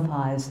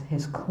qualifies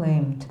his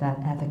claim to that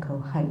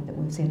ethical height that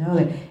we've seen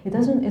earlier.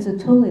 It's a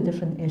totally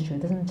different issue.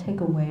 It doesn't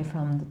take away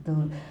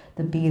from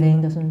the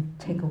beating, doesn't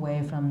take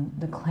away from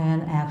the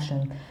clan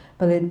action,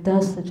 but it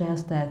does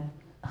suggest that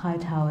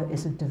Hightower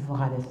is a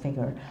divided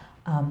figure.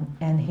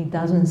 And he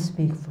doesn't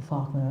speak for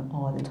Faulkner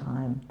all the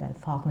time, that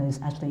Faulkner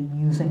is actually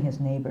using his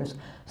neighbors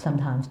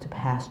sometimes to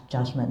pass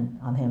judgment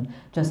on him,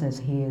 just as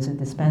he is a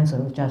dispenser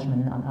of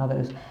judgment on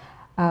others.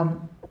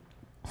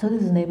 So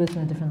this is neighbors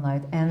in a different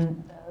light,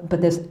 but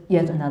there's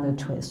yet another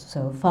twist.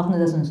 So Faulkner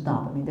doesn't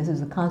stop. I mean, this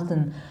is a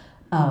constant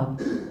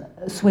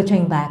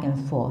switching back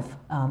and forth,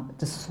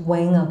 the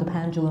swing of the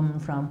pendulum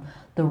from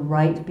the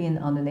right being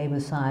on the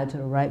neighbor's side to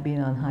the right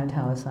being on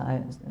Hightower's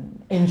side,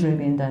 injury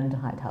being done to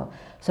Hightower.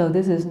 So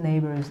this is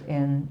neighbors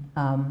in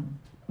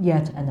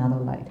yet another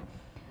light.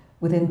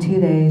 Within 2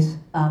 days,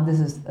 this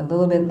is a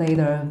little bit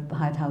later,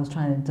 Hightower's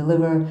trying to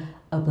deliver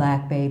a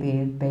black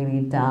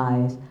baby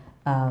dies,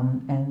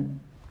 and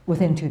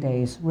within 2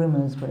 days,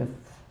 rumors were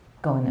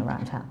going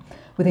around town.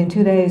 Within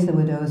 2 days, there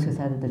were those who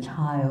said that the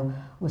child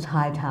was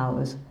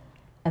Hightower's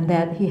and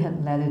that he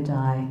had let it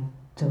die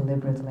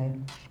deliberately.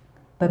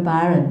 But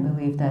Byron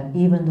believed that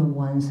even the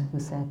ones who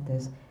said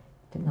this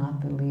did not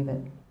believe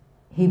it.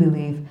 He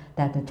believed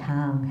that the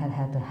town had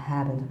had the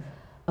habit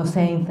of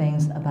saying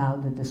things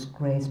about the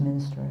disgraced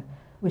minister,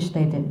 which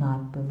they did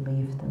not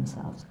believe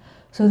themselves.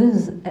 So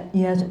this is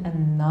yet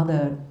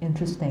another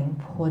interesting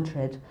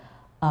portrait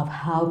of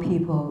how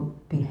people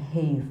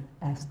behave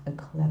as a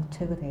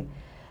collectivity.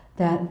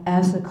 That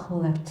as a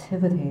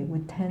collectivity, we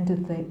tend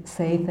to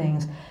say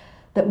things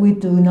that we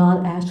do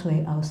not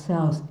actually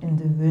ourselves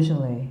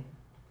individually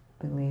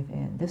believe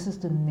in. This is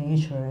the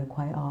nature,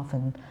 quite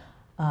often,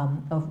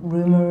 of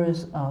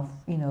rumors, of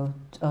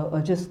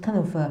or just kind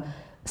of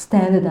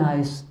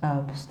standardized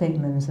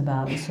statements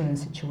about a certain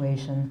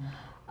situation.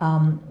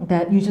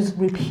 That you just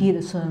repeat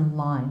a certain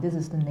line. This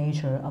is the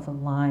nature of a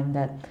line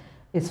that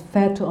is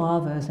fed to all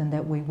of us, and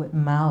that we would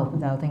mouth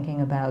without thinking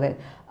about it.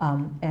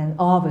 And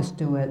all of us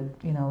do it.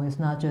 It's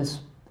not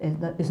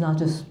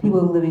just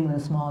people living in a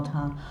small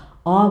town.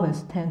 All of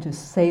us tend to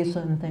say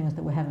certain things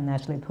that we haven't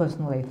actually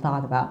personally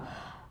thought about,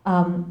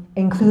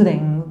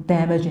 including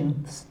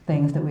damaging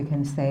things that we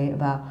can say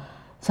about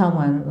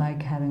someone,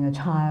 like having a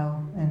child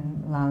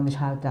and allowing the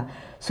child to die.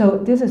 So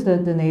this is the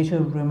nature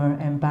of rumor,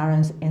 and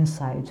Byron's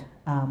insight,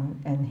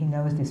 and he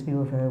knows these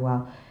people very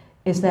well,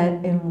 is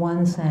that in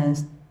one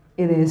sense,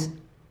 it is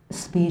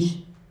speech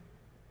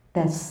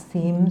that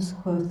seems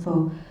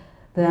hurtful,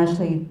 that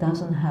actually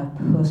doesn't have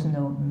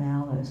personal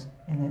malice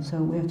in it. So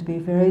we have to be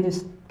very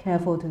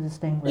careful to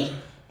distinguish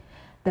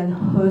that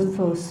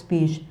hurtful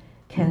speech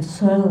can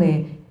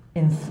certainly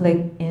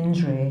inflict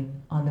injury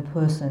on the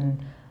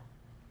person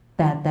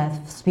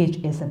that speech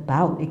is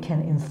about. It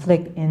can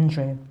inflict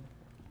injury.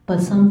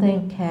 But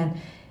something can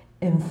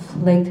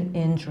inflict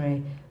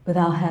injury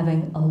without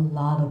having a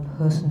lot of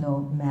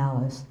personal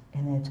malice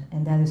in it.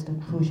 And that is the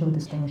crucial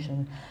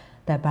distinction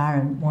that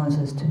Byron wants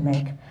us to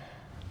make.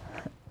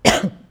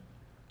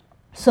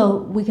 So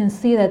we can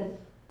see that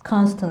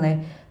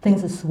constantly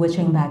things are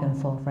switching back and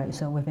forth, right?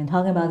 So we've been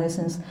talking about this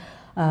since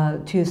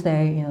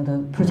Tuesday,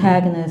 the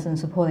protagonist and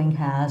supporting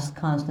cast,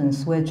 constant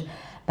switch,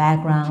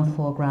 background,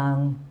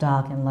 foreground,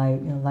 dark and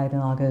light, light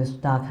and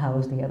August, dark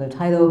house, the other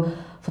title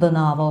for the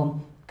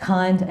novel,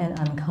 kind and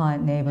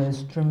unkind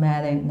neighbors,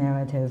 dramatic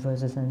narrative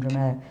versus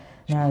undramatic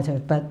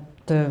narrative. But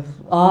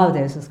all of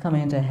this is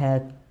coming to a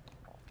head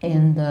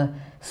in the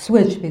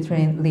switch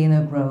between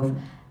Lena Grove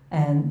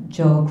and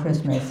Joe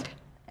Christmas.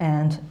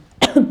 And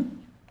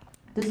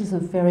this is a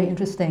very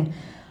interesting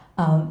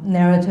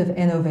narrative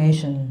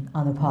innovation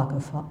on the part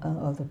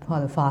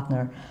of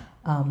Faulkner.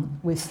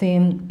 We've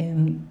seen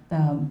in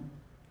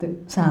The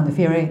Sound of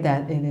Fury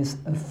that it is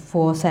a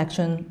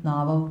 4-section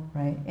novel,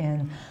 right?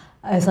 And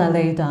As I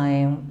Lay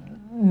Dying,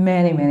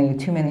 many,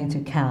 too many to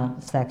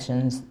count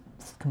sections,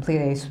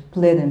 completely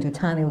split into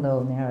tiny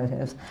little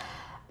narratives.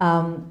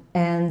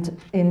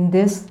 And in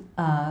this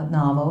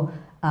novel,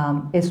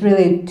 It's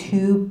really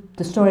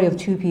the story of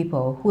two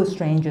people who are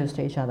strangers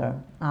to each other.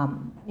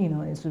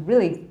 It's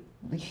really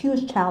a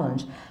huge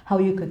challenge how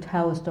you could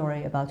tell a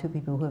story about two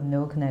people who have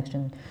no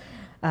connection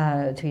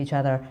to each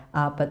other,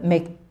 but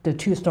make the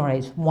two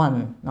stories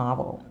one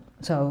novel.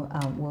 So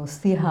we'll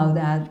see how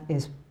that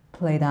is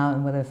played out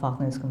and whether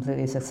Faulkner is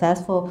completely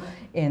successful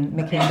in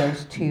making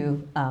those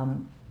two,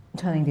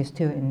 turning these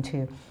two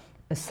into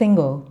a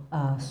single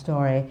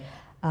story.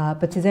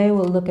 But today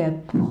we'll look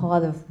at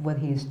part of what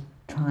he's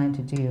trying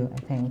to do, I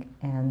think,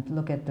 and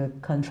look at the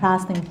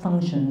contrasting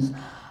functions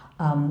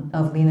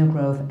of Lena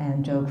Grove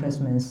and Joe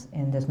Christmas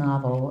in this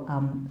novel.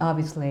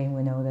 Obviously,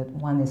 we know that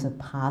one is a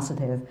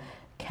positive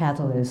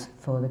catalyst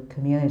for the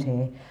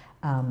community.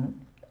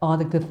 All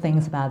the good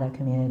things about that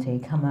community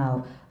come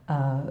out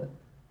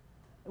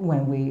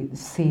when we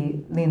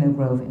see Lena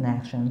Grove in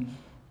action,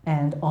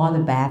 and all the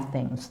bad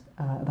things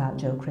about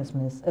Joe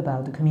Christmas,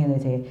 about the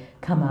community,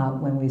 come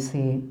out when we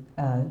see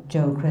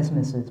Joe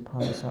Christmas's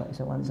part of the story.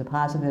 So one is a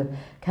positive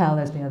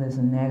catalyst, the other is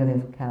a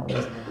negative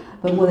catalyst.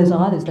 But what is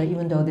odd is that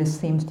even though this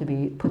seems to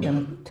be put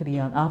them to be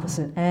on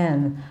opposite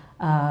end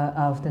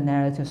of the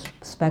narrative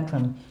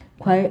spectrum,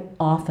 quite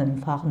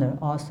often Faulkner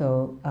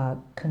also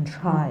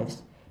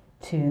contrives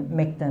to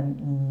make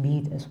them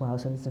meet as well.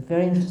 So it's a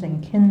very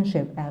interesting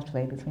kinship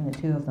actually between the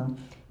two of them,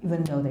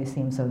 even though they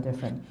seem so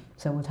different.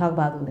 So we'll talk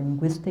about the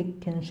linguistic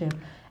kinship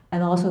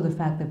and also the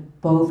fact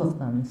that both of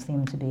them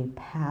seem to be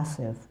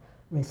passive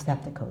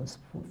receptacles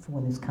for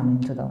what is coming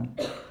to them.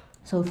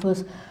 So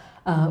first,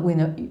 we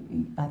know,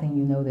 I think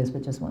you know this,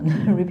 but just want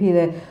to repeat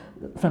it.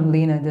 From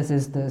Lena, this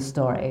is the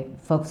story.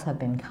 Folks have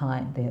been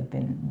kind. They have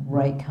been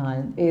right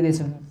kind. It is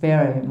a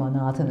very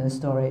monotonous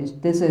story.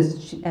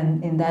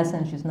 And in that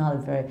sense, she's not a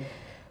very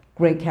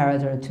great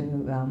character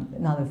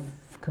not a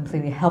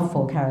completely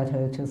helpful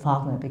character to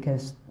Faulkner,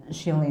 because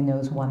she only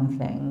knows one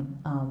thing,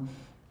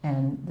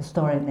 and the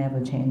story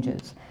never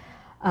changes.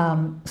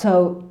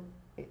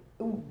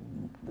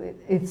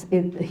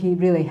 He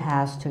really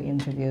has to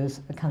introduce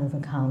a kind of a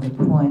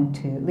counterpoint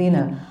to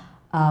Lena,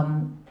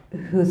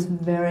 whose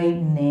very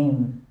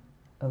name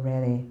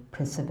already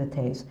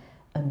precipitates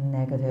a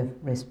negative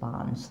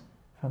response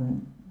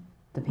from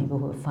the people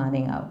who are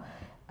finding out,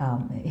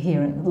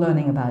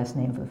 learning about his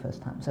name for the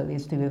first time. So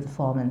these two people, the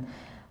foreman,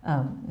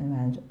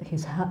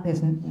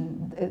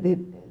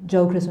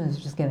 Joe Christmas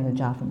is just getting a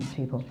job from these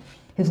people.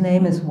 His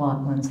name is what?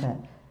 One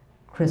said,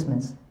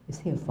 Christmas. Is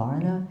he a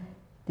foreigner?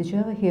 Did you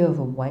ever hear of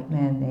a white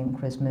man named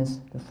Christmas?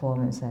 The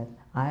foreman said,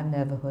 I've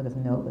never heard of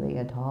nobody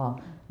at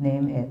all.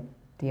 Name it,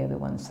 the other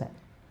one said.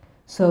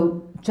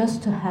 So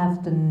just to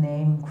have the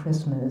name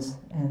Christmas,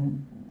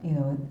 and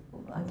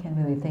I can't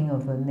really think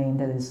of a name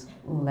that is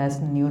less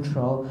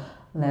neutral,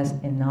 less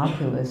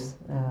innocuous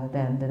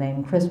than the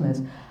name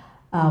Christmas.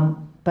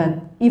 But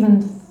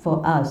even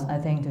for us, I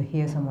think to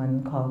hear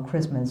someone called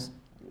Christmas,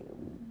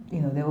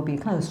 there will be a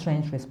kind of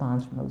strange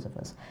response from most of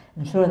us.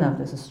 And sure enough,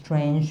 there's a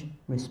strange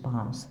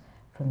response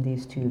from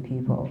these two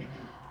people.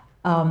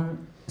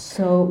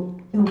 So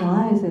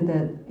why is it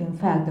that, in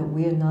fact, that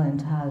we are not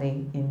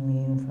entirely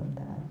immune from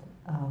that?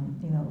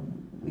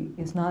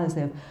 It's not as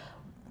if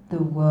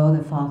the world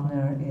that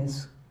Faulkner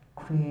is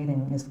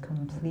creating is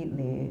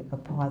completely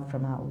apart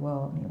from our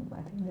world.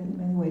 I think in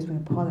many ways we're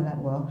part of that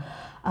world.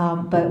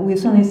 But we've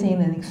certainly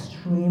seen an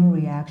extreme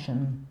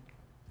reaction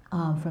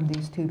from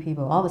these two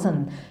people. All of a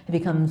sudden, it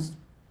becomes,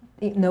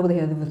 nobody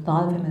had ever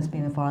thought of him as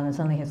being a foreigner.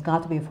 Suddenly he's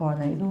got to be a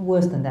foreigner. Even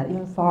worse than that,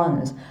 even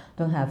foreigners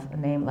don't have a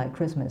name like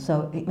Christmas.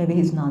 So maybe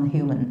he's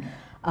non-human.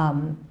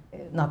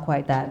 Not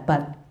quite that,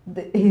 but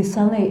he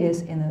suddenly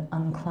is in an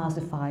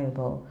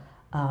unclassifiable,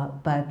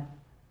 but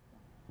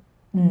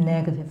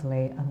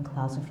negatively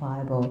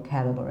unclassifiable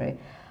category.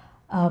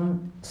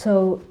 And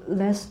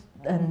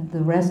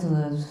the rest of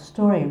the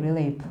story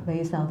really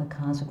plays out the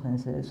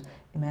consequences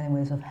in many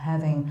ways of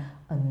having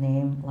a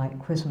name like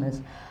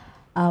Christmas.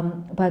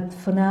 But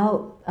for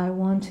now, I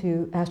want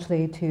to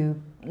actually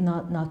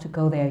not to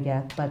go there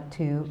yet, but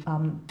to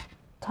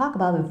talk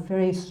about a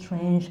very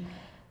strange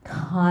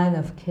kind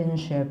of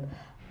kinship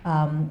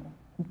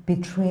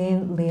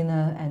between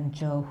Lena and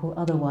Joe, who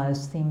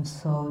otherwise seem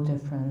so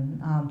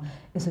different.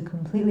 It's a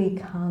completely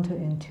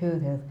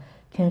counterintuitive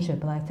kinship,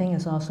 but I think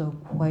it's also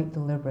quite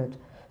deliberate.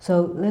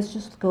 So let's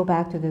just go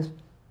back to this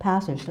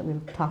passage that we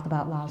talked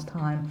about last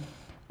time,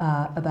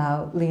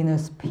 about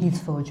Lena's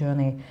peaceful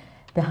journey.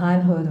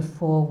 Behind her, the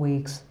 4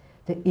 weeks,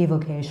 the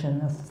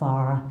evocation of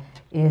far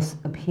is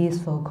a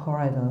peaceful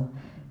corridor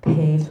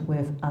paved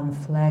with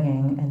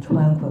unflagging and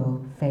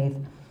tranquil faith,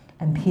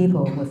 and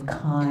people with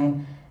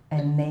kind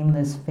and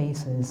nameless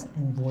faces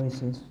and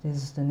voices. This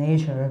is the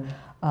nature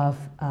of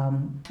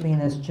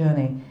Lena's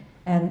journey.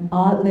 And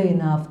oddly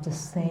enough, the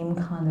same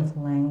kind of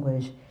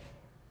language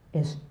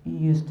is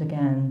used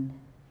again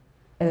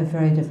at a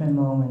very different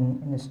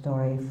moment in the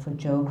story for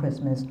Joe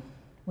Christmas,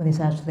 when he's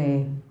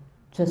actually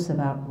just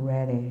about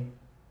ready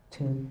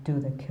to do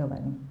the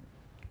killing.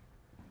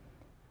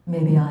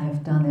 Maybe I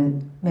have done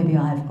it, maybe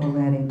I have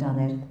already done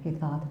it, he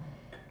thought.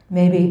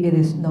 Maybe it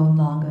is no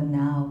longer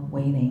now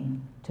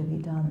waiting to be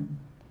done.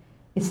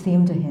 It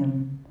seemed to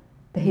him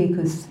that he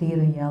could see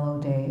the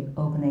yellow day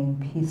opening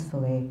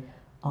peacefully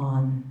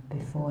on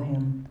before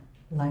him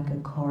like a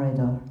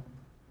corridor,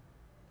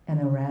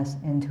 and arrest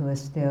into a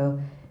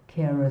still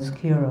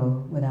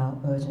chiaroscuro without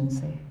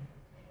urgency.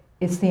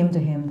 It seemed to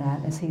him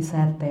that as he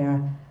sat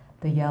there,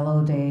 the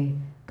yellow day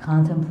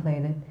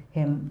contemplated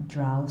him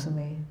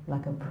drowsily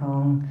like a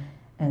prone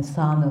and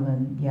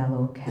somnolent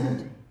yellow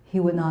cat. He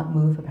would not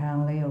move,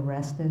 apparently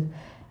arrested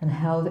and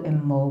held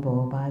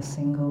immobile by a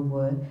single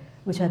word,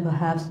 which had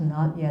perhaps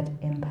not yet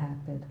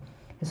impacted,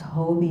 his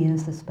whole being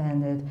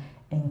suspended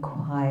in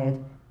quiet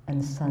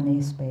and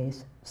sunny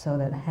space, so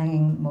that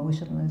hanging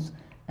motionless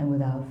and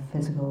without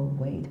physical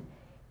weight, he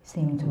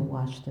seemed to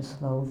watch the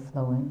slow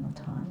flowing of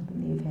time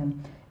beneath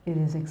him. It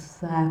is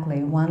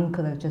exactly, one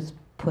could have just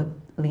put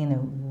Lena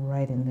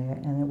right in there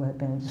and it would have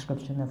been a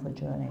description of her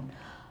journey.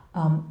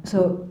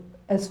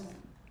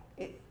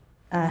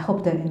 I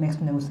hope that it makes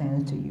no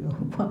sense to you.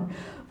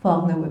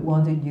 Faulkner would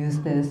want to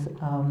use this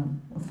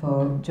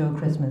for Joe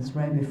Christmas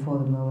right before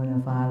the moment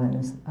of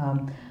violence.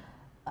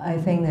 I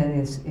think that it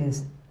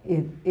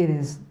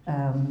is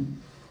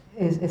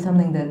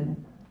something that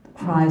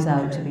cries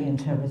out to be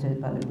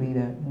interpreted by the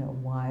reader. You know,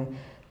 why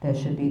there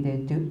should be the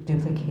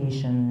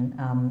duplication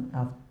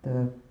of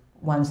the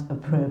once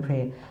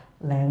appropriate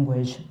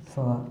language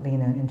for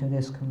Lena into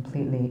this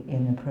completely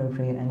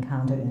inappropriate and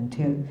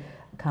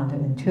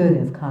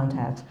counterintuitive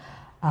context.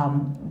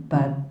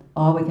 But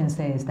all we can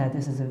say is that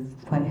this is a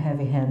quite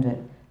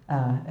heavy-handed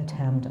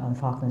attempt on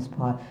Faulkner's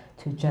part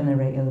to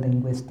generate a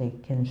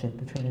linguistic kinship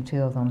between the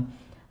two of them.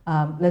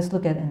 Let's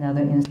look at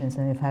another instance,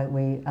 and in fact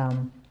we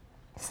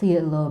see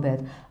it a little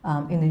bit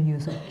in the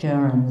use of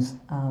gerunds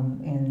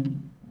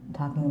in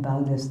talking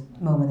about this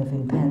moment of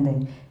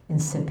impending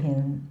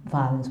incipient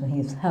violence when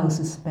he's held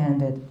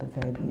suspended but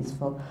very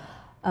peaceful.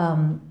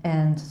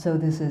 And so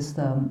this is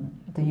the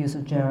use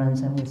of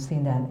gerunds, and we've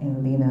seen that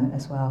in Lena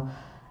as well.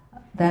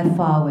 That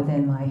far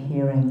within my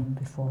hearing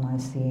before my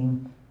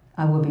seeing,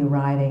 I will be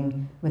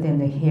riding within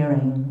the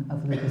hearing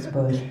of Lucas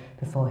Bush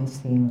before his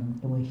seeing.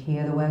 He will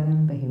hear the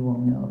wagon, but he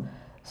won't know.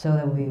 So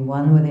there will be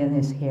one within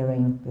his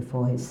hearing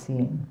before his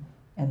seeing.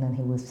 And then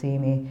he will see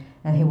me,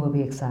 and he will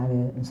be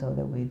excited, and so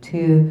there will be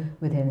two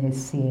within his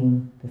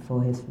seeing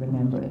before his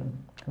remembering.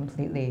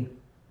 Completely,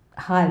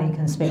 highly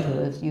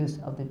conspicuous use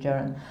of the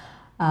gerund.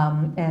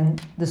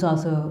 And there's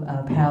also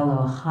a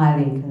parallel,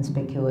 highly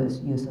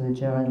conspicuous use of the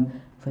gerund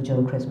for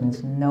Joe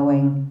Christmas.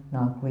 Knowing,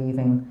 not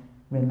grieving,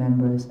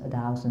 remembers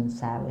 1,000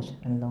 savage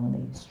and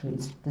lonely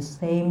streets. The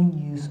same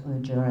use of the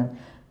gerund,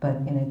 but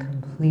in a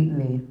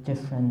completely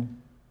different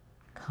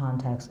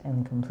context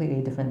and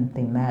completely different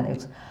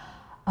thematics.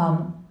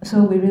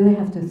 So we really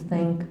have to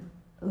think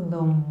a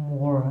little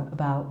more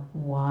about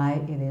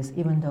why it is,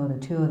 even though the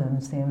two of them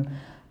seem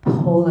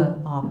polar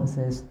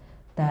opposites,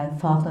 that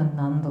Faulkner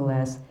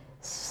nonetheless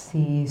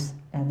sees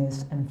and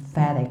is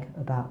emphatic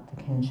about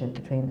the kinship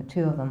between the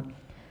two of them.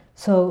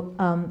 So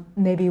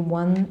maybe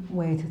one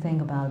way to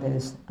think about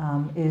this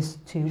is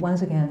to,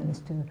 once again,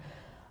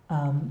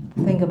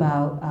 think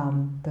about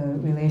the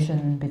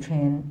relation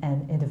between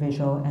an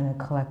individual and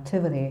a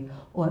collectivity,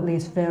 or at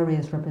least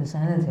various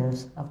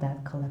representatives of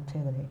that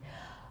collectivity.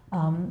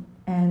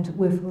 And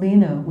with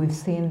Lena, we've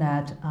seen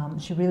that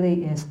she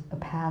really is a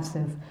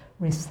passive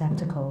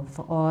receptacle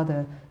for all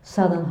the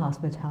southern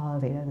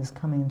hospitality that is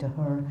coming to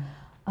her.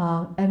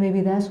 And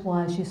maybe that's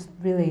why she's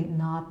really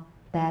not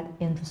that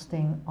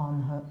interesting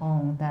on her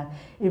own, that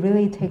it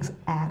really takes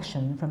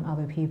action from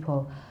other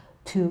people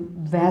to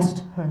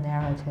vest her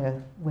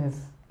narrative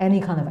with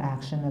any kind of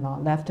action at all.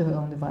 Left to her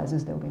own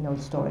devices, there will be no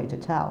story to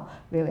tell,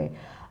 really.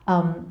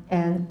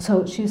 And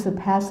so she's a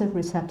passive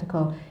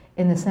receptacle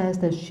in the sense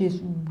that she's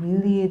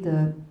really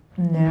the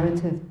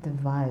narrative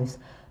device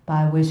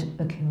by which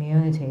a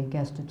community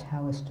gets to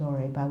tell a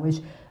story, by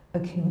which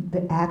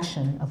the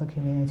action of a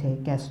community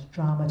gets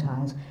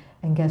dramatized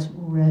and gets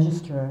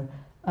registered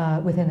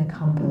within the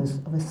compass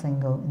of a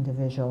single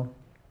individual.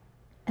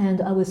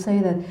 And I would say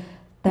that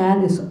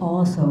that is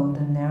also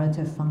the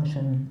narrative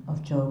function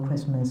of Joe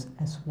Christmas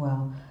as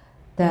well.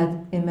 That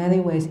in many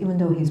ways, even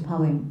though he's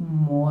probably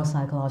more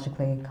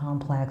psychologically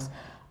complex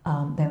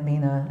than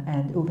Lena,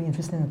 and it will be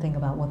interesting to think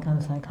about what kind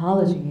of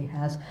psychology he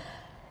has,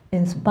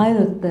 in spite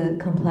of the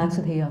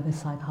complexity of his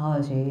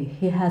psychology,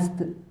 he has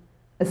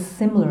a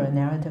similar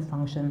narrative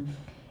function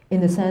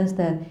in the sense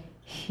that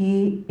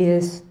he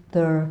is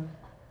the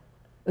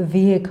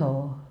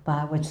vehicle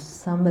by which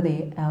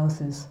somebody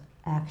else's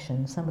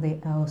action,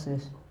 somebody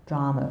else's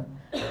drama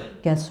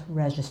gets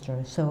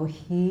registered. So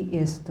he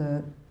is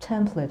the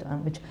template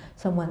on which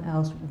someone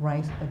else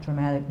writes a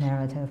dramatic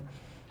narrative.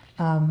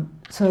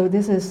 So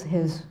this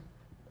is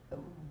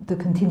the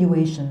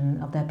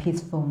continuation of that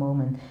peaceful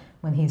moment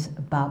when he's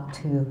about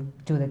to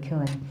do the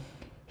killing.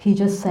 He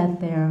just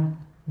sat there,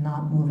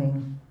 not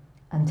moving,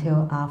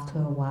 until after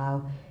a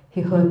while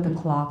he heard the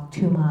clock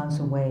 2 miles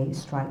away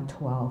strike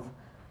 12.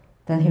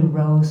 Then he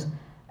rose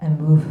and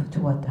moved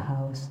toward the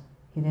house.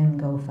 He didn't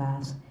go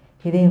fast.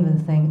 He didn't even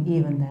think,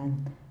 even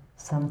then,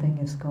 something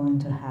is going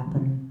to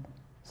happen.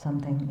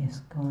 Something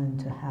is going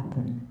to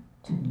happen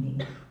to me.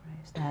 Right?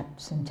 It's that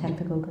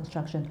syntactical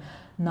construction,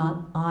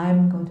 not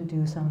I'm going to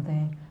do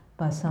something,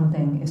 but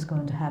something is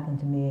going to happen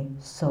to me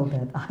so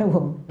that I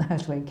will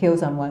actually kill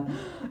someone.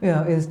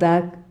 Is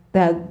that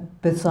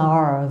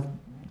bizarre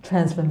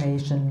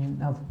transformation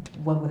of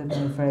what would have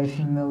been a very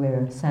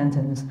familiar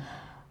sentence.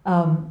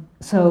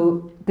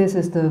 So this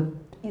is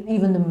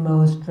even the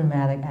most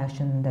dramatic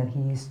action that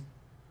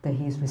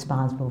he's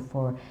responsible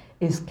for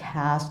is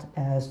cast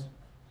as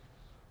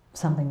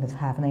something that's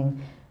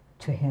happening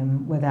to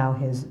him without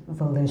his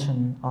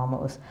volition,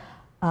 almost.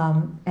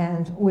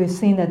 And we've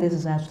seen that this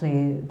is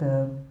actually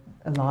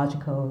a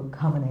logical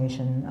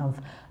combination of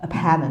a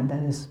pattern that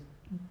has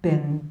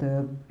been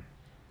the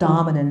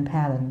dominant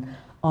pattern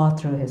all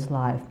through his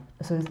life.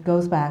 So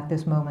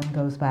this moment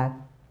goes back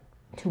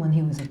to when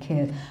he was a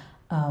kid,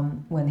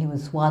 when he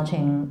was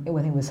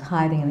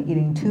hiding and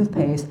eating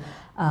toothpaste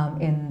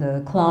in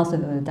the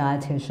closet of the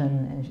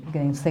dietitian and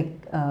getting sick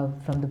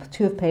from the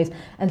toothpaste,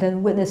 and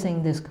then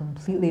witnessing this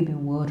completely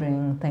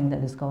bewildering thing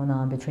that is going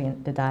on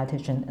between the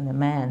dietitian and the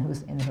man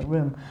who's in her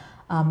room.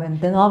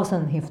 And then all of a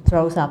sudden he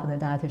throws up and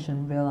the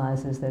dietitian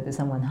realizes that there's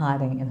someone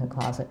hiding in her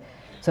closet.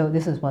 So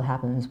this is what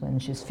happens when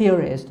she's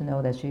furious to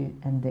know that she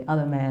and the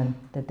other man,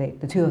 that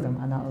the two of them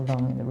are not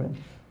alone in the room.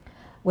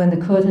 When the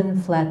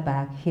curtain fled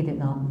back, he did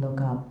not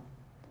look up.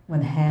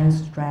 When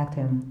hands dragged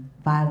him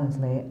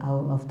violently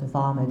out of the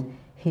vomit,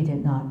 he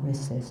did not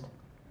resist.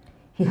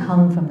 He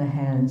hung from the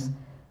hands,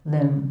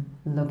 limp,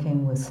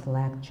 looking with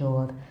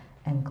slack-jawed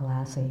and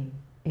glassy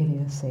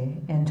idiocy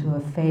into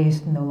a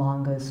face no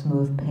longer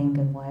smooth pink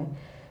and white,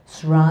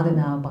 surrounded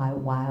now by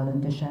wild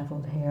and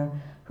disheveled hair,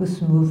 whose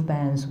smooth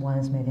bands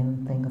once made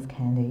him think of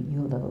candy.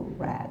 You little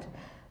rat.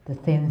 The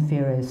thin,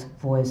 furious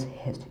voice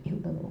hissed, you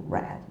little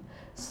rat.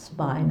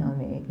 Spying on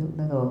me, you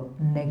little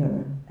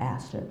nigger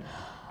bastard.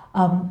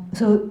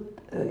 So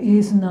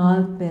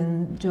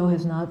Joe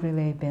has not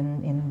really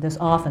been in this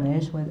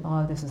orphanage where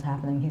all this is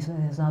happening. He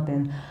has not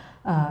been,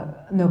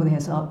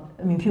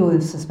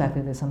 people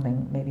suspected there's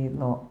something maybe a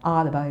little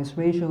odd about his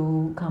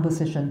racial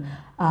composition,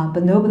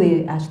 but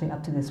nobody actually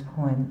up to this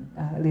point,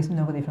 at least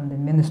nobody from the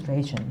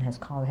administration has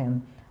called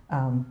him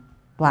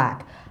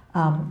black.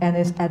 And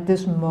it's at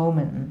this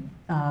moment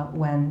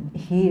when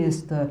he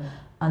is the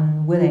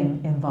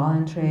unwitting,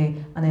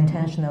 involuntary,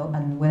 unintentional,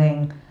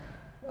 unwitting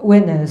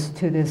witness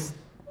to this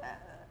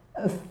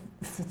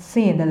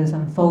scene that is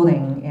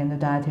unfolding in the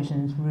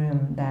dietitian's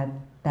room,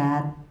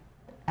 that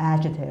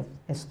adjective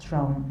is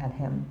thrown at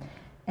him.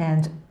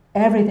 And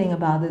everything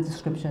about the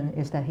description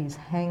is that he's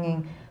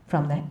hanging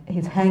from the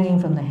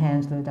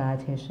hands of the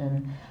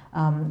dietitian.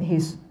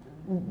 He's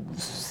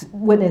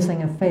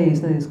witnessing a face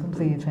that is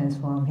completely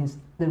transformed. He's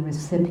the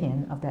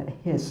recipient of that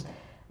hiss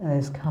that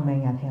is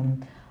coming at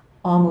him.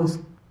 Almost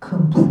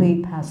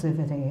complete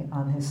passivity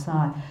on his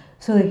side,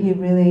 so that he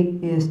really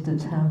is the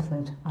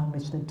template on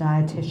which the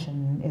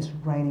dietitian is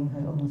writing her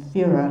own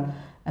theater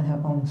and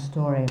her own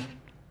story.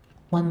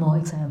 One more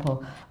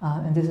example,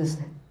 and this is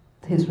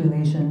his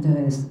relation to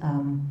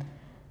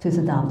his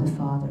adopted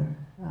father,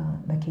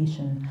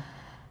 McKeeshan.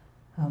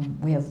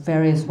 We have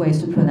various ways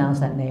to pronounce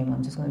that name.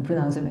 I'm just going to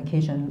pronounce it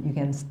McKeeshan. You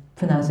can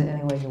pronounce it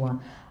any way you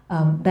want.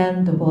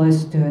 Then the boy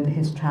stood,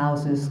 his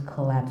trousers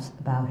collapsed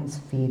about his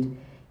feet,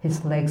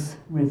 his legs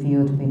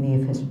revealed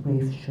beneath his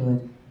brief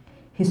shirt.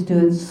 He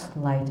stood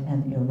slight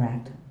and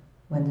erect.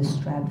 When the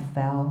strap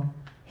fell,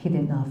 he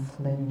did not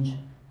flinch.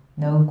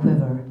 No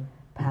quiver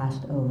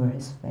passed over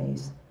his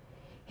face.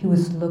 He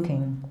was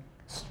looking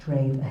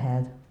straight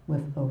ahead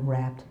with a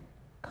rapt,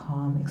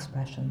 calm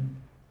expression,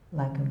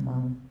 like a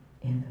monk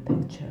in a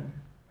picture.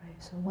 Right?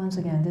 So once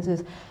again, this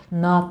is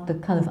not the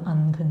kind of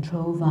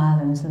uncontrolled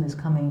violence that is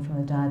coming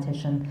from the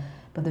dietitian,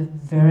 but the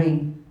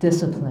very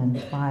disciplined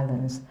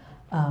violence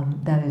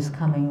that is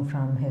coming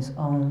from his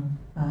own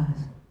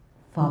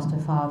foster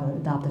father,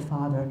 adopted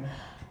father.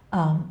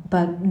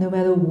 But no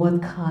matter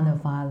what kind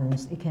of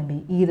violence, it can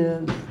be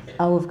either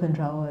out of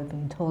control or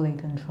being totally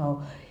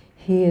controlled.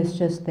 He is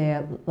just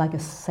there like a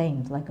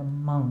saint, like a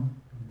monk,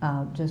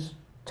 just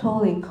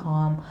totally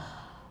calm,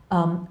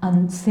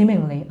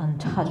 seemingly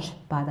untouched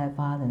by that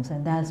violence.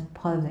 And that's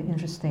part of the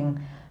interesting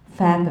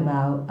fact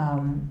about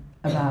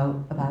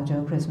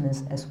Joe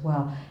Christmas as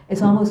well.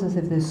 It's almost as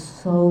if there's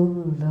so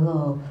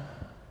little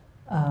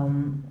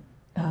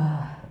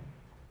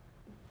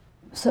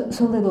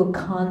so little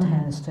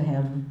contents to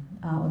him,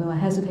 although I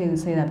hesitate to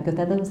say that because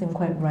that doesn't seem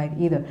quite right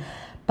either.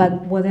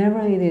 But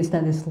whatever it is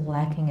that is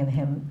lacking in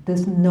him,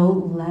 there's no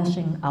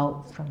lashing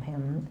out from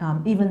him.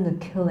 Even the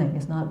killing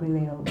is not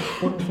really,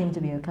 doesn't seem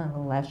to be a kind of a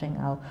lashing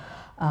out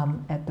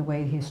at the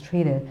way he's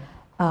treated.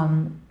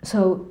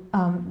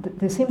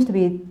 There seems to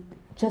be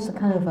just a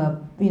kind of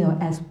a,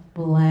 as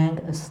blank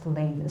a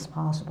slate as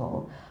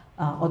possible.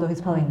 Although he's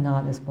probably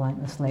not as blank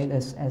a slate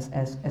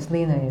as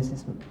Lena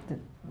is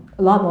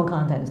a lot more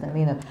contents than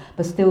Lena,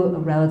 but still a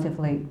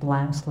relatively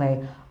blank slate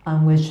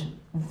on which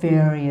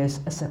a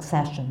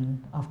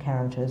succession of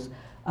characters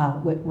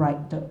would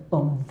write their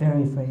own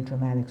very, very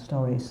dramatic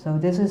stories. So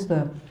this is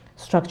the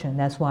structure, and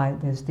that's why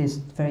there's this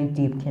very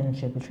deep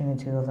kinship between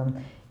the two of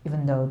them,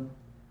 even though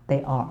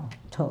they are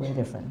totally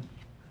different.